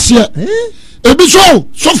ntimaseɛ ebi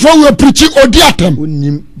so for we preaching odi atem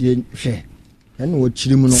onim de hwɛ ɛna wo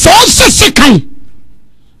kyirimu no so sese kan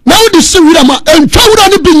na wo de se wura ma entwa wura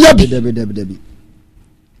ne bi nya bi debi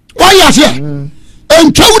why aseɛ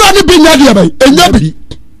entwa wura ne bi nya de bai enya bi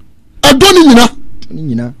adoni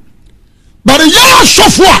nyina bare ya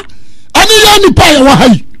sofo a ani ya nipa ya wa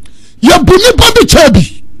hai ya bu nipa bi cha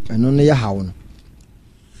bi ɛno ne ya hawo no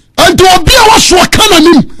anto obi a waso kana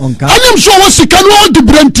nim anim so wasika no odi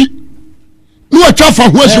branti no atwa fa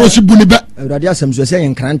ho asi osi bu ni ba awurade asɛm so sɛ yɛ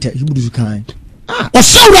nkranta hibru sukan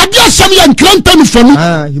ɔsɛ awurade asɛm yɛ nkranta no fa no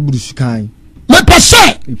hibru sukan me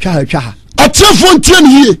pɛsɛ twa atiefo ntie ne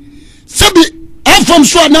yie sɛbi afam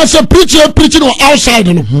so na sɛ preach no outside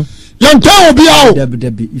no yɛnta obi a o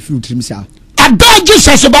debi if you trim sa ada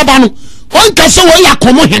Jesus baba no on ka sɛ wo ya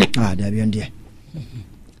komo hene debi ndie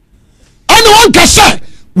ana on ka sɛ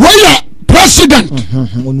wo ya president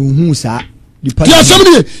onu hu sa ya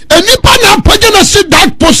somebody enipa na page na sit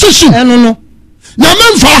that position no na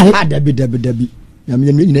memfa ho debi ya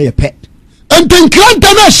me nyina ye pɛ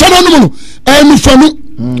entenkranta na hyɛ no no enufanu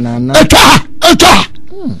etwa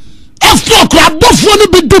after krabofo no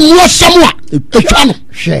bi dum wo sam a etwa no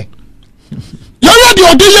hwɛ ya de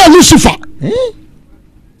odi ya Lucifer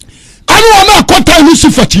anu ona kota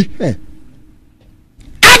Lucifer ti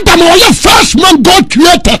Adam was first man God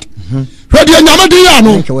created. Where the Yamadi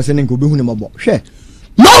no. Was an incubator. Share.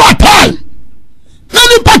 No time.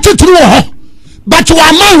 Any particular, but you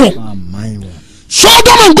are married.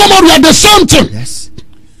 Sodom and Gomorrah are the same thing. Yes.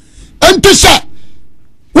 And to say,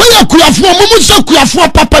 when you could for Musa could for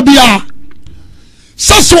Papa Bia.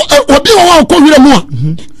 Sasso or be one call you more.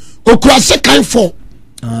 Or cross a kind for.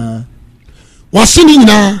 Was singing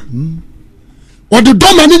now. Or the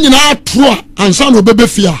domain in our true and son of baby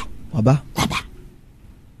fear. Baba.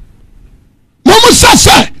 Musa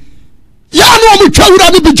say, ya no me twa wura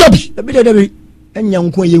ni bi jabi. Debi. Enya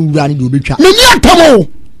nko ye wura ni do bi twa. Me ni atamo.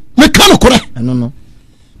 Me kan kore. No.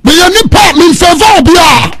 Be you ni pa me favor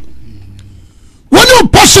bia. When you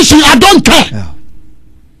position, I don't care. Yeah.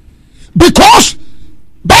 Because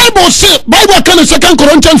Bible can in 2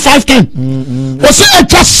 Corinthians 5:10. Was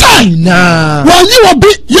it a sign? Nah. When you will be,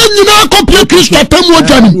 you know, complete Christian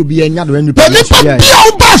time. Will be any other when you But if I be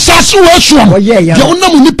out by Sassuation, you know,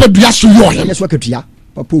 we need to be a suyo. Yes, what you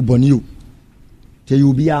Papa Bonu. Tell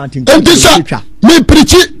you be out in me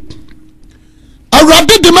preach it. I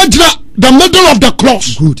rather the middle of the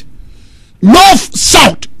cross. Good. North,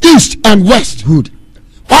 south, east, and west. Good.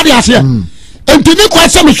 What do you say? And to me, quite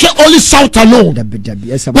some only south alone. Let me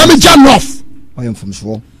just north. I am from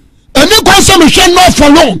Swore. And you quite some north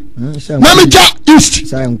alone. Let me just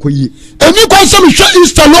east. And you quite some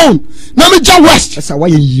east alone. Let me just west. That's why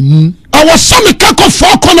you. I was some kako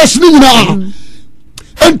 4 corners now.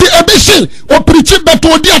 And the ABC or preach it better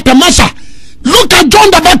at the massa. Look at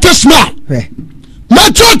John the Baptist now.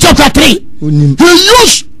 Matthew chapter 3. He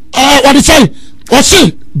used what is say? Or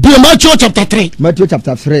see, be Matthew chapter 3. Matthew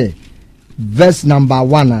chapter 3. Verse number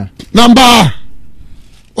 1. Number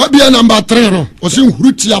what be number 3 no? Was in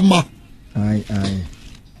Hurutiama. Aye.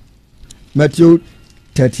 Matthew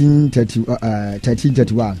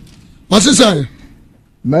 13:31. What's it say?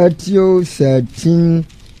 Matthew 13.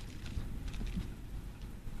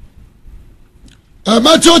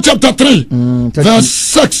 Matthew chapter 3, verse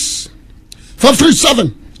 6.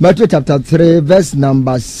 57. Matthew chapter 3, verse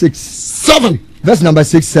number 6. 7. Verse number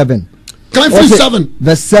 6, 7. Can I 7?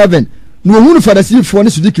 Verse 7. No one for the sea for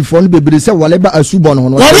the Sudiki for the baby say, whatever a subon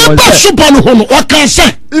on what can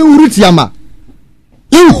say? Uritiama.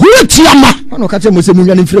 Uritiama. I don't catch him with a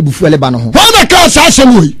million in Frebu for Lebanon. Why the car says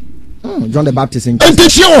John the Baptist and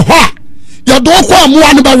this year, your dog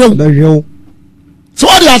one barrel. So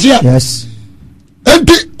what is here? Yes. And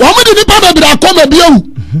the woman in the part that come a bill.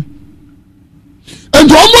 And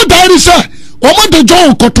one more diary, sir. Woman the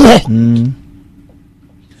John Coto.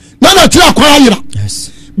 Nana Tia Quaira.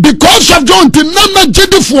 Yes. Because of John to Nana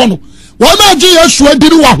Jedifon. One idea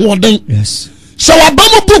did one day. Yes. So a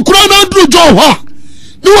bamboo book run Andrew John.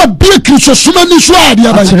 No a big so many swag.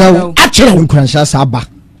 Actually, Cransha Saba.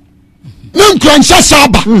 No Cransha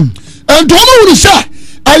Saba. And one will say,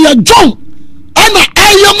 I am John. And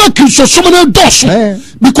I am a Christian so many doors.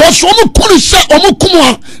 Because some could say,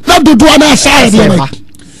 Omukuma, not do one side.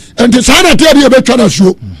 And the sign at the better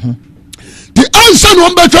show. The answer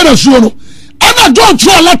one better show. And I don't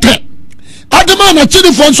throw a letter. At the man, a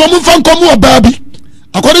chili for some from Como baby.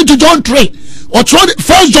 According to John 3, or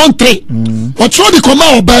 1 John 3, or throw the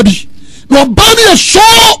Como baby. Your body is so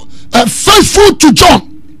faithful to John,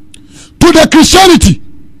 to the Christianity.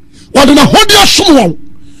 What in a holy someone.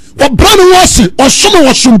 What brand was it, or someone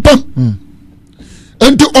was sumpum.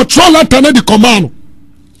 And to throw a letter the command.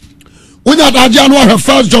 When you had January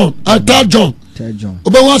 1 John, 3 John.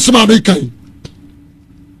 About what's my making.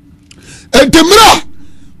 And the mirror,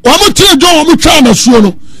 one tell John, we try to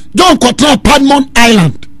show John Cotra Padmont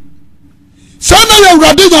Island. Sana ya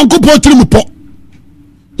radi ya kupo trimupo.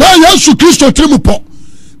 Na Yesu Christo trimupo.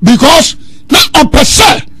 Because na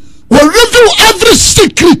opese will reveal every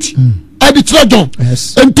secret. I be tell John.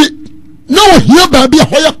 Yes. And no here baby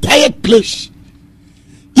a quiet place.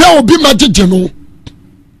 Ya will be magic no.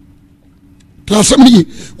 Classmate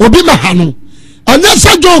will be mahano. And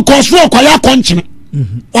yes, John cause for kwaya konchine.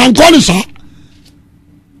 One call is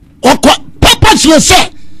Papa say,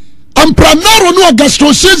 I'm pranaro no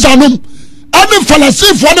gastrosis anum. I'm a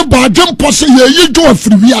fallacy for the bargain posse ye do a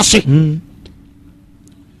free yase. And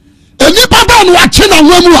you papa watching a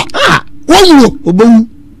woman. One Obu.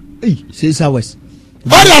 Hey, says ours.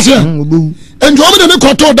 What is it? And you want to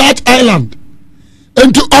control that island.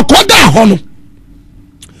 And to Akwada Hono.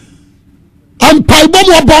 And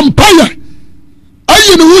Paibomo Bompire.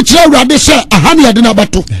 I know which area they say a honey at the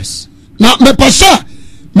Nabato. Yes. Now, me pasa,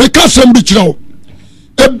 me cousin be true.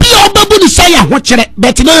 A be a baby say, watch it,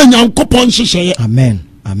 but now young coupon say, Amen.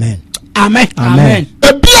 Amen. Amen. Amen.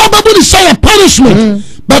 A be a baby say a punishment,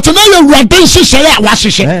 but now you're radin say, I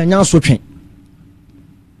was say, now switching.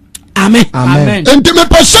 Amen. Amen. And me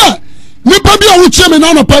pesa nipa bi a wo chie me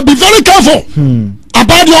na no pa be very careful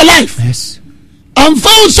about your life. Yes. And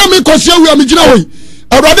found some kosia we am gina we.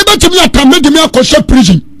 Awurade betimi atambe de me akoshe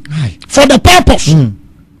prison for the purpose.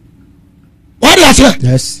 What do you say?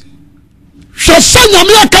 Yes. She say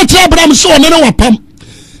nyame akati Abraham so one ne wapam.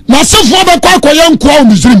 Na sefo abekọ akoye nkoa o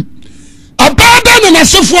Misrim. Abada ne na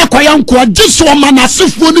sefo akoye nkoa giso ma na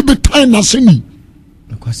sefo ni betan na seni.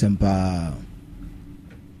 Akwasempa.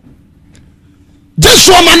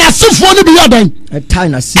 Giso ma na sefo ni bi yadan.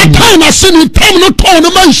 Etan na seni. Etan na seni tam no ton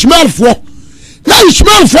no ma Ishmael fo. Na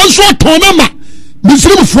Ishmael fo so ton na ma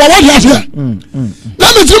Misrim fo what you say?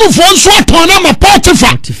 Na Misrim fo so ton na ma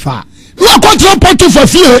Potiphar. Na kontra Potiphar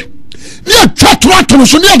fie. Ni atwa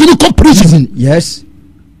so ni ade ni ko prison. Yes.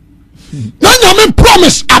 Na nyame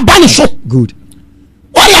promise abane so. Good.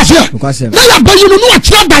 What you say? Na ya ba yinu no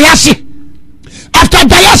akira dayase. After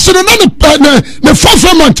dayase no na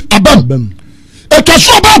fulfillment abam. E ka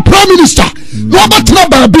so ba prime minister. No ba tna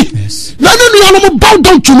ba bi. Na no no bow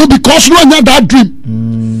down to no because no anya that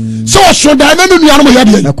dream. So da na no no ya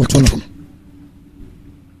de.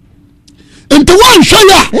 Enti wan hwe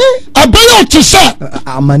ya abayo te se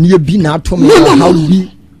amane bi na atom na how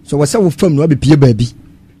we so we say we fam no abepie ba bi.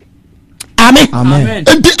 Amen. Amen.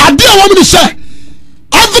 And the idea woman say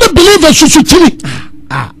every believer should tell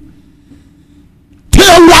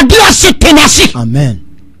Teawradia se tenasi. Amen.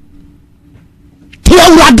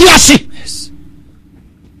 Teawradia se. Yes.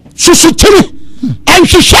 Susutini and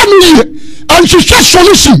she shall and she shall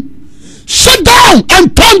solution. Sit down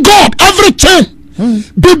and thank God every time.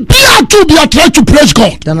 Be to be try to praise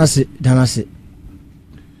God. Danasi.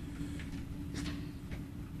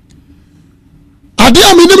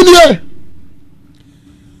 Idea minimum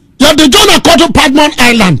the John Akoto Padmon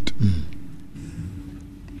Island.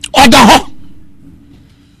 Or the ho.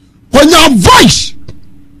 When your voice,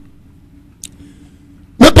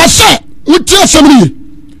 me passe, we tell somebody,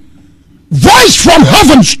 voice from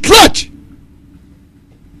heaven straight.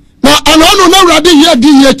 Now, I don't know ready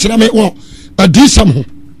here, me or a decent.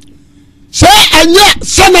 Say, and yet,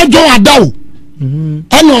 Senator Adao,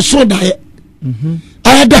 and also die. I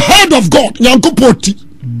had the head of God, Yankupoti.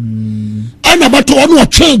 And about to one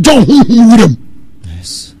change John who would.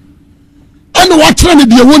 Yes. And what training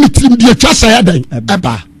the one team the chasa yada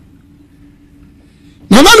eba.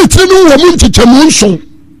 Na na trim wo mun chiche mun so.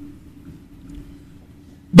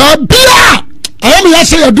 Ba bia I am here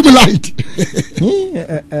say you do me light.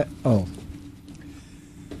 Oh.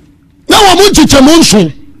 Na wo mun chiche mun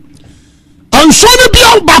so. Anso ne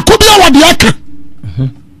bia ba ko bia wo de aka.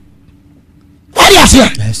 What you say?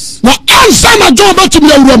 Yes. Na answer na John ba timi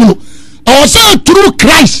awura mu no. I say through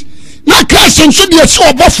Christ. Na Christ and so dey so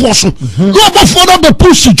obofo so. No obofo no be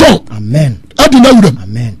push John. Amen. Adi na awura.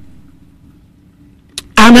 Amen.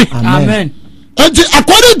 Amen. And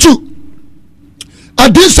according to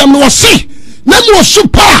this was say na mo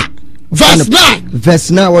super verse 9.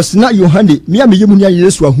 Verse 9 was not Yohane. Me am yemu nya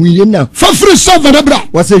Yesu ahuye na. For free 7 ebra.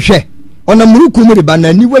 Was hwe. Ona muruku mu de ba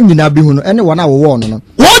na ni wanyina bi hu no ene wona wo wo no.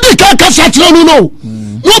 Wo di ka kasa tire no.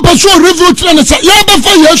 No person reveal tire na say ya ba fa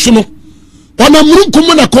Yesu no. Ona muruku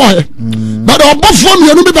mu na ko he. But obofo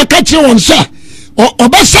mienu bi be ka tire won say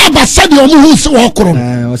obasa ba sade o mu hu se wo koro.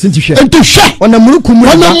 Osinti hwe. Enti hwe. Ona muruku mu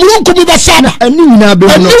ba saba. Ani nyina be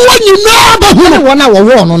hu no. Ani wanyina ba hu no. Wona wo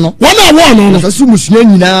wo no. Wona wo no. Asasu musua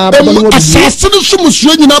nyina ba no. Asasu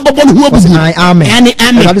musua nyina ba bo no hu abu. Amen.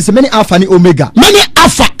 That is many alpha ni omega. Many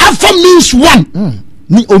alpha means 1.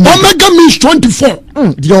 Ni omega means 24.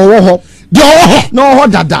 The owo no ho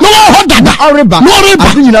dada. Oreba.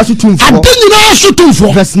 Adu nyina so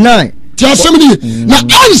tumfo. Verse 9. Na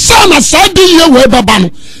answer na sadi ye we baba no.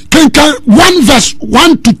 Kan 1 verse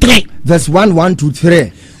 1 to 3. Verse 1 to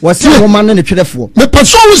 3. Was woman ne twedefo. Me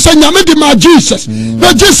person we say nyame di ma Jesus.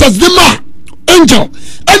 Na Jesus di ma angel.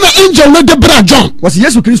 And the angel no de bra John. Was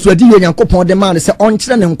Jesus Christ adi ye Nyankopon de ma ne se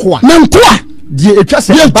onkyere ne nko a. Na nko a. Die etwa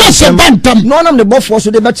se bantam. No nam ne bofo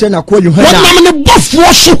so de betre na kwa Yohana. Wonam ne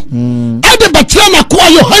bofo so. E de betre na kwa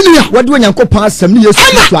Yohana. Wode Nyankopon asem ne Yesu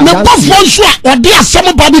Christ adanse. Ne bofo so a ode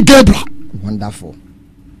asem ba bi Gabriel. Wonderful.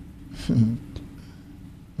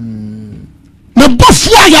 Ne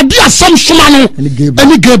bofo a ya de asem soma no.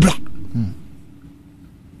 Ani Gabriel.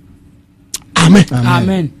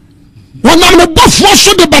 Amen. Wonam ne bofo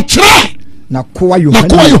so de betre na kwa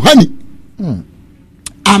Yohana.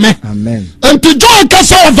 Amen. And to join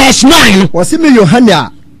Kasa verse 9. Was me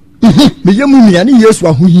Yohana. Me yemu ni Yesu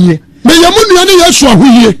ahuhie. Me yemu ni Yesu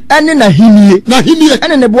ahuhie. Ene na hinie.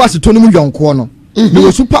 Ene ne bo aseto no mu yonko no. me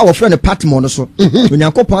wo super wo friend Patmon so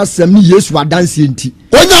onyankopon asem ni Yesu adanse enti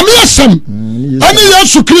onyame asem ani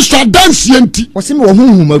Yesu Kristo adanse enti wo se me wo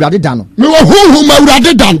honhum awurade da no me wo honhum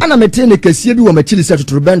awurade da no ana mete ne kasie bi wo machili se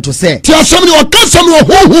totorobento se ti asem ni wo kasem wo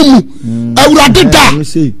honhum awurade da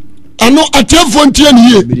ano atiefo ntie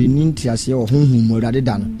ni ye bere ni nti ase wo honhum awurade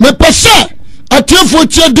da no me pese atiefo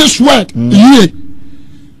tie this word ye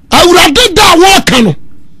awurade da wo ka no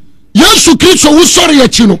Yesu Kristo wo sori ya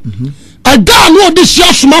chi no ada no odi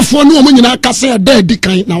sia somafo no mo nyina kase ya da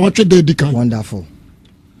edikan na wotwe da edikan wonderful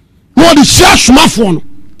no odi sia somafo no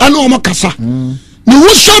ana o mo kasa ni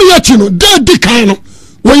wo sori ya chi no da edikan no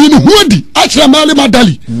wo yin huodi akira mali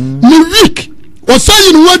madali ni week o say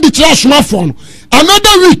yin huodi kira somafo no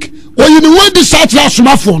another week wo yin huodi sa kira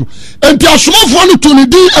somafo no enti asomafo no to ni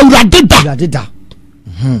di awurade da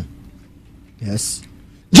yes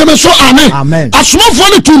Jemeso amen. Asomafo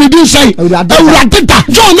ne to ne din say awurade da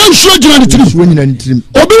John na nsuo gina ne tirim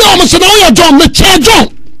obi na o se na wo John me che John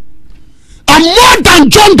I'm more than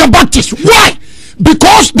John the Baptist. Why?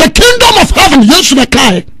 Because the kingdom of heaven yes the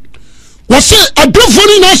kai was say adufo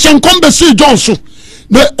ni na shen kom be see John so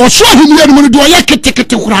the oso ahini enu do ya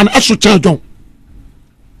ketekete kura na eso che John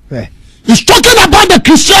he's talking about the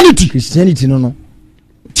Christianity no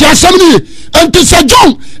ti asamni and to say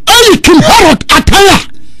John any King Herod ataya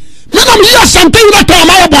Madam here something that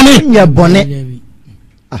I'm ya bone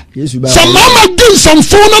Yesu ba some mama din some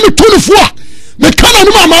phone na me 24 me kana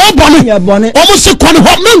no mama bone ya bone o mo se kwani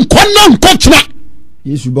ho me nkonna nkotena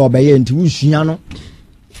Yesu ba obeye nti wusua no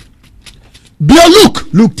be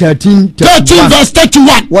Luke 13 verse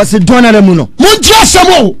 31 was it donale mu no munji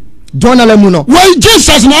asemo donale mu no when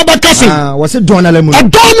Jesus na abakase was it donale mu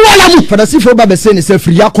donale mu fadasifo ba be se ni se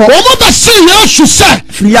firi akọ o mo be se Yesu se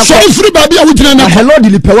firi akọ so firi ba bia wugina na Herod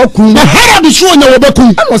lipewa kun na Herod so nya wo be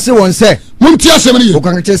kun ano se won se munti asem ni o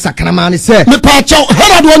kan che sakrama ni se me pa cha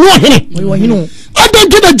Herod wo no hene wo hino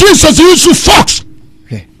adanti na Jesus Yesu fox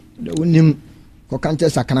onim ko kan che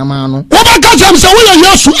sakrama no wo ba ka jam se wo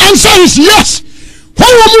Yesu answer is yes wo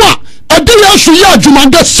wo mu a ade Yesu ya adwuma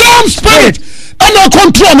the same spirit and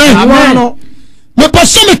control me no me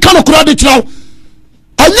passe me kan okura de tiraw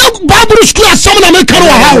anya Bible school asem na me kan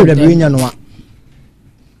wa ha da binya no a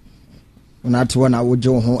ona to na wo je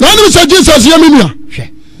ho na ni say Jesus ya minia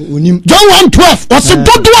onim John 1:12 was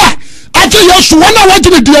dodo a ate Yesu wana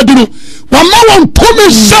wagine dia dino wa ma won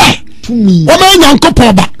tumi se tumi o ma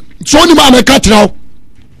nyankopon ba so ni ma me ka tiraw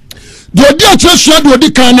de odi a tire sua de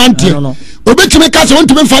odi kan nante obetime ka se won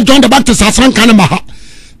tumi fa John the Baptist asan kan ma ha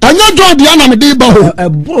anya John dia na me de ba ho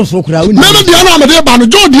bro so kura uni me dia na me de ba no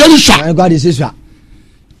John dia ni sha God is sha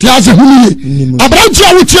ti aze huni abranti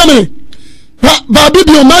a wutie me ba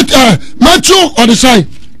bibi Matthew or the sign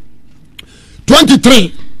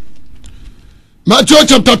 23 Matthew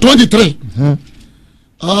chapter 23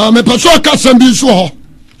 me paso ka sambi so ho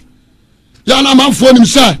ya na manfo nim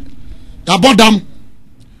say ya bodam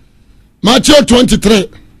Matthew 23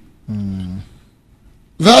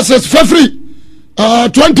 verses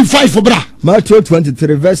 25 bra Matthew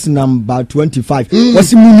 23 verse number 25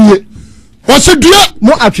 wasi munie wasi dua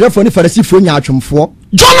mo atwerefo ni farisifo nya atwomfo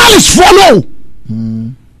journalist for no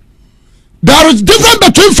there is difference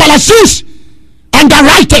between Pharisees and the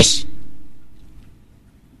writers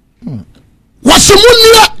wasi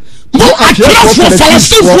munie mo atwerefo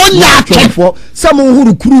farisifo nya atwomfo samo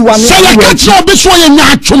huru kuruwa ni say ka tro obi so ye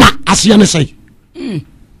nya atwoma ase ne say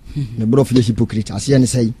ne bro fi hypocrite ase ne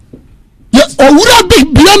say ye owura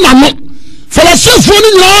bia na no farisifo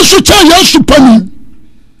ni nyina so cha Yesu pani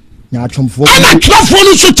nya atwomfo ana atwerefo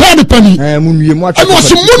ni so cha de pani munwie mo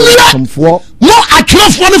atwomfo mo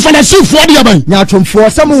atwerefo ni farisifo de yaban nya atwomfo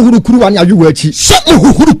samo huru kuruwa ni ayewa achi se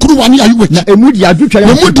huru kuruwa ni ayewa achi na emudi adutwa ya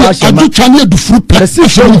adutwa ni adufuru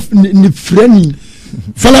farisifo ni frani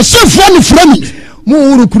farisifo ni frani mo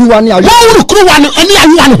huru kuruwa ni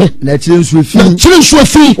ayewa no na chire nsuo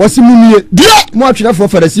fi wasi munwie dia mo atwerefo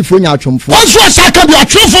farisifo nya atwomfo wonso asaka bi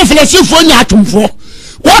atwerefo farisifo nya atwomfo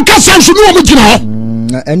wakasa nso no mo gina ho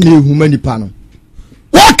na ene ehuma nipa no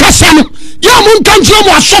wakasa no ya mo nkanjire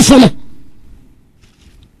mo asofo no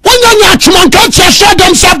wonya atwoma nka tia so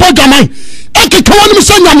dem sa bogaman ekeka wonim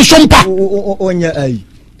se nya msompa onya ai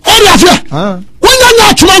ori afia wonya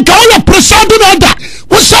atwoma nka wonya presado na da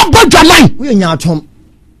wo sa bogaman wonya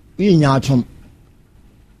atwom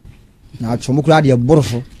na atwom kura de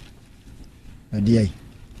borofo na de ai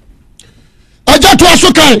aja to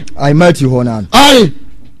asokan ai mati honan ai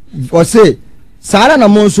wose sara na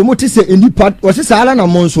monso muti se enipa wose sara na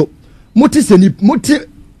monso muti se ni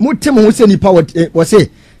muti mo se nipa wose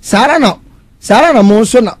sara na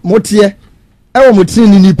monso na motie ewo mutini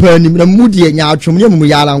ni nipa nim na mudie nya atwom ne mu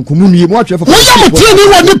yala nkomu nue mu atwe fo wo ya mutini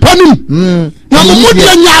wo nipa nim na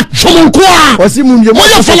mudie nya atwom nko a osi mu nue wo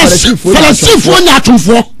ya falasifo nya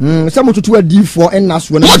atwomfo se mututu adifo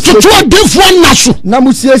ennaso na mututu adifo ennaso na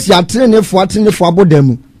musiesie atenefo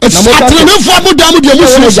abodamu atenefo abodamu de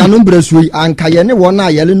musiesie no brasui anka ye ne wona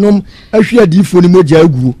ayelenom ahwe adifo ni mogya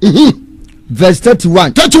aguo verse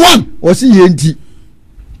 31 osi ye nti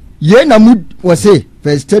ye na mu wose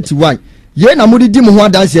verse 31 ye na mudi di mu ho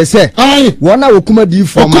adanse se wona okuma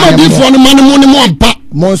difo no mane mo ne mo ampa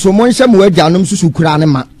monso monhye mo agyanom susu kura ne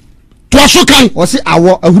ma to aso kan osi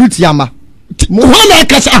awo ahurutiama mo hana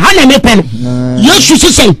kasa hana ne pa no yesu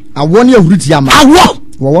sisen awo ne ahurutiama awo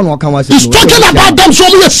wo no kan wase is talking about them so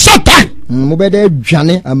me satan mo be da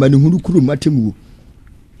adwane amanehunu kuru matemu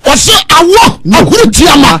osi awo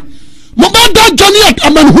ahurutiama mo be da adwane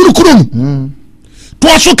amanehunu kuru to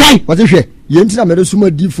aso kan wase hwe yenti na mere suma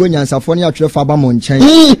difo nyansafo ne atwefa ba mo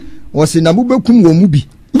nchen wose na mo bekum wo mu bi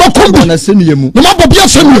bakombi na senu mu na mabobia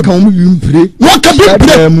senu kan mu bi mpre waka bi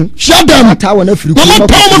mpre shadam ta wona firi kuma na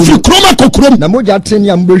tawo firi kroma kokrom na moja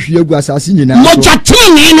tene am behwie agu asase nyina moja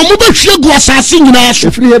tene no mo behwie agu asase nyina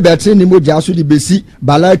so firi he betre ni moja so di besi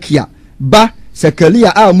balakia ba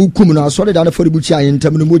sekalia a mu kum na so de da na fori buchi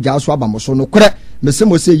ayentam no moja so aba mo so no kore mese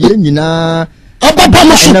mo se ye nyina ababa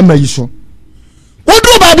mo so na mayi so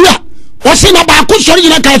wodu ba bia wose na ba ko sori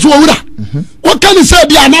nyina ka so wura wo kan se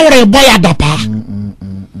bia na wore boy adapa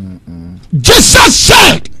Jesus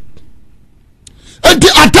said, and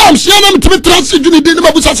at times, you know, to transit in the name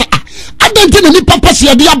of Jesus. I don't think any purpose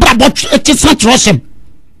here, the Abrabot, it is not awesome.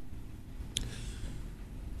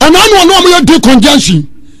 And I know we do conjunction.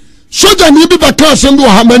 So then you be the class and do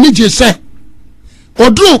how many you say, or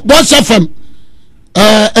do boss FM,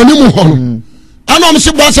 any more. I know I'm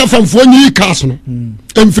saying boss FM for new castle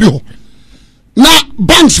and free. Now,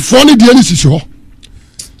 banks for any deals.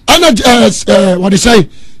 And what they say.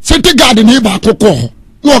 City garden here ba koko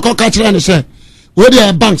no ko ka kire ne say we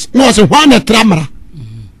dey banks no say why na tramra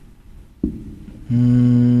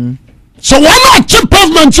so why not cheap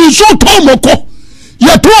pavement so to moko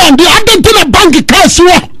ye to on the identity bank cash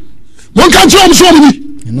wo won kan kire so ni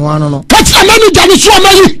no ka kire na ni jani so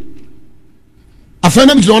amayi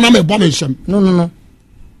afena mi na me bo me nsem no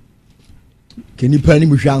keni pani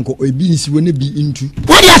mu hwanko obi nsi wo ne bi intu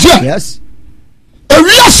what you say yes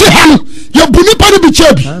ewiase han ye buni pa bi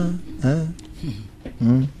chabi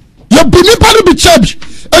ye buni pa bi chabi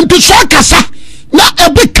enti so kasa na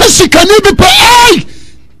ebe kasikani bi pa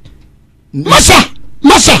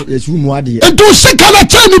masa yesu mu ade enti usika na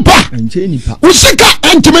cheni pa usika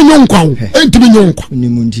enti menyonkwa ni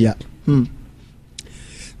mundia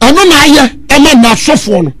ano na aye ema na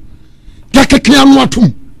sofo no ya keke anu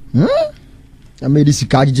atum amedi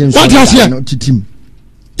sika agenso no titim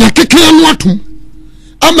ya keke anu atum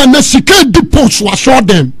ama na sika depots wa so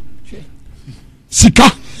dem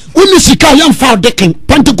sika uni sika yam fa dekin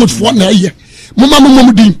Pentecost for na ye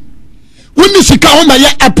mama din uni sika o ma ye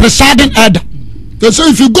a presiding elder. They say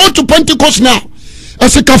if you go to Pentecost now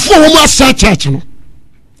esika fu wo ma sa church no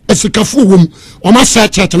esika fu wo o ma sa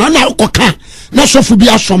church na okoka na sofu bi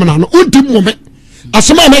asom na no udi mo me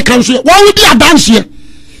asema me kan so wo udi adance ye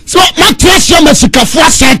so ma trust ma sika fu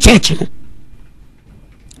sa church no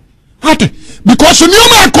ate because you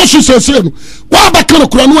ma akosu sese no wa ba kan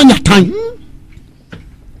kura no anya tan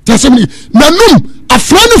tasemni nanum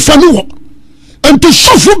afrani fanu wo and to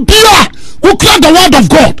sofu bia who cry the word of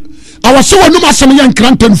God our so no ma sem yan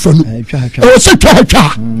kranten fanu o se twa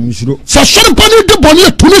se sori pani de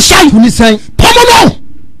boni tuni sai pamono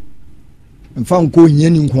mfa nko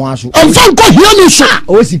hiani nko aso mfa nko hiani so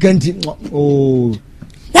o sikanti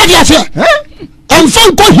what you say mfa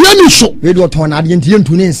nko hiani so we do ton ade ntie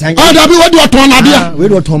ntuni nsan da bi we do ton ade we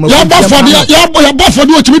do ton ma ya ba for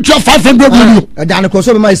de o chimi 500 million da ne ko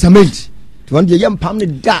so be my cement to won de yam pam ne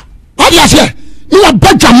da what you say you are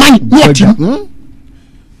Benjamin what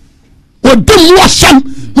o dem wasam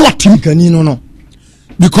what kani no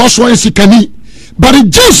because one is kani but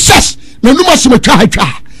Jesus na numa se metwa hatwa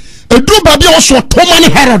edu ba bia wo so to man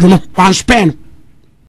Herod no one span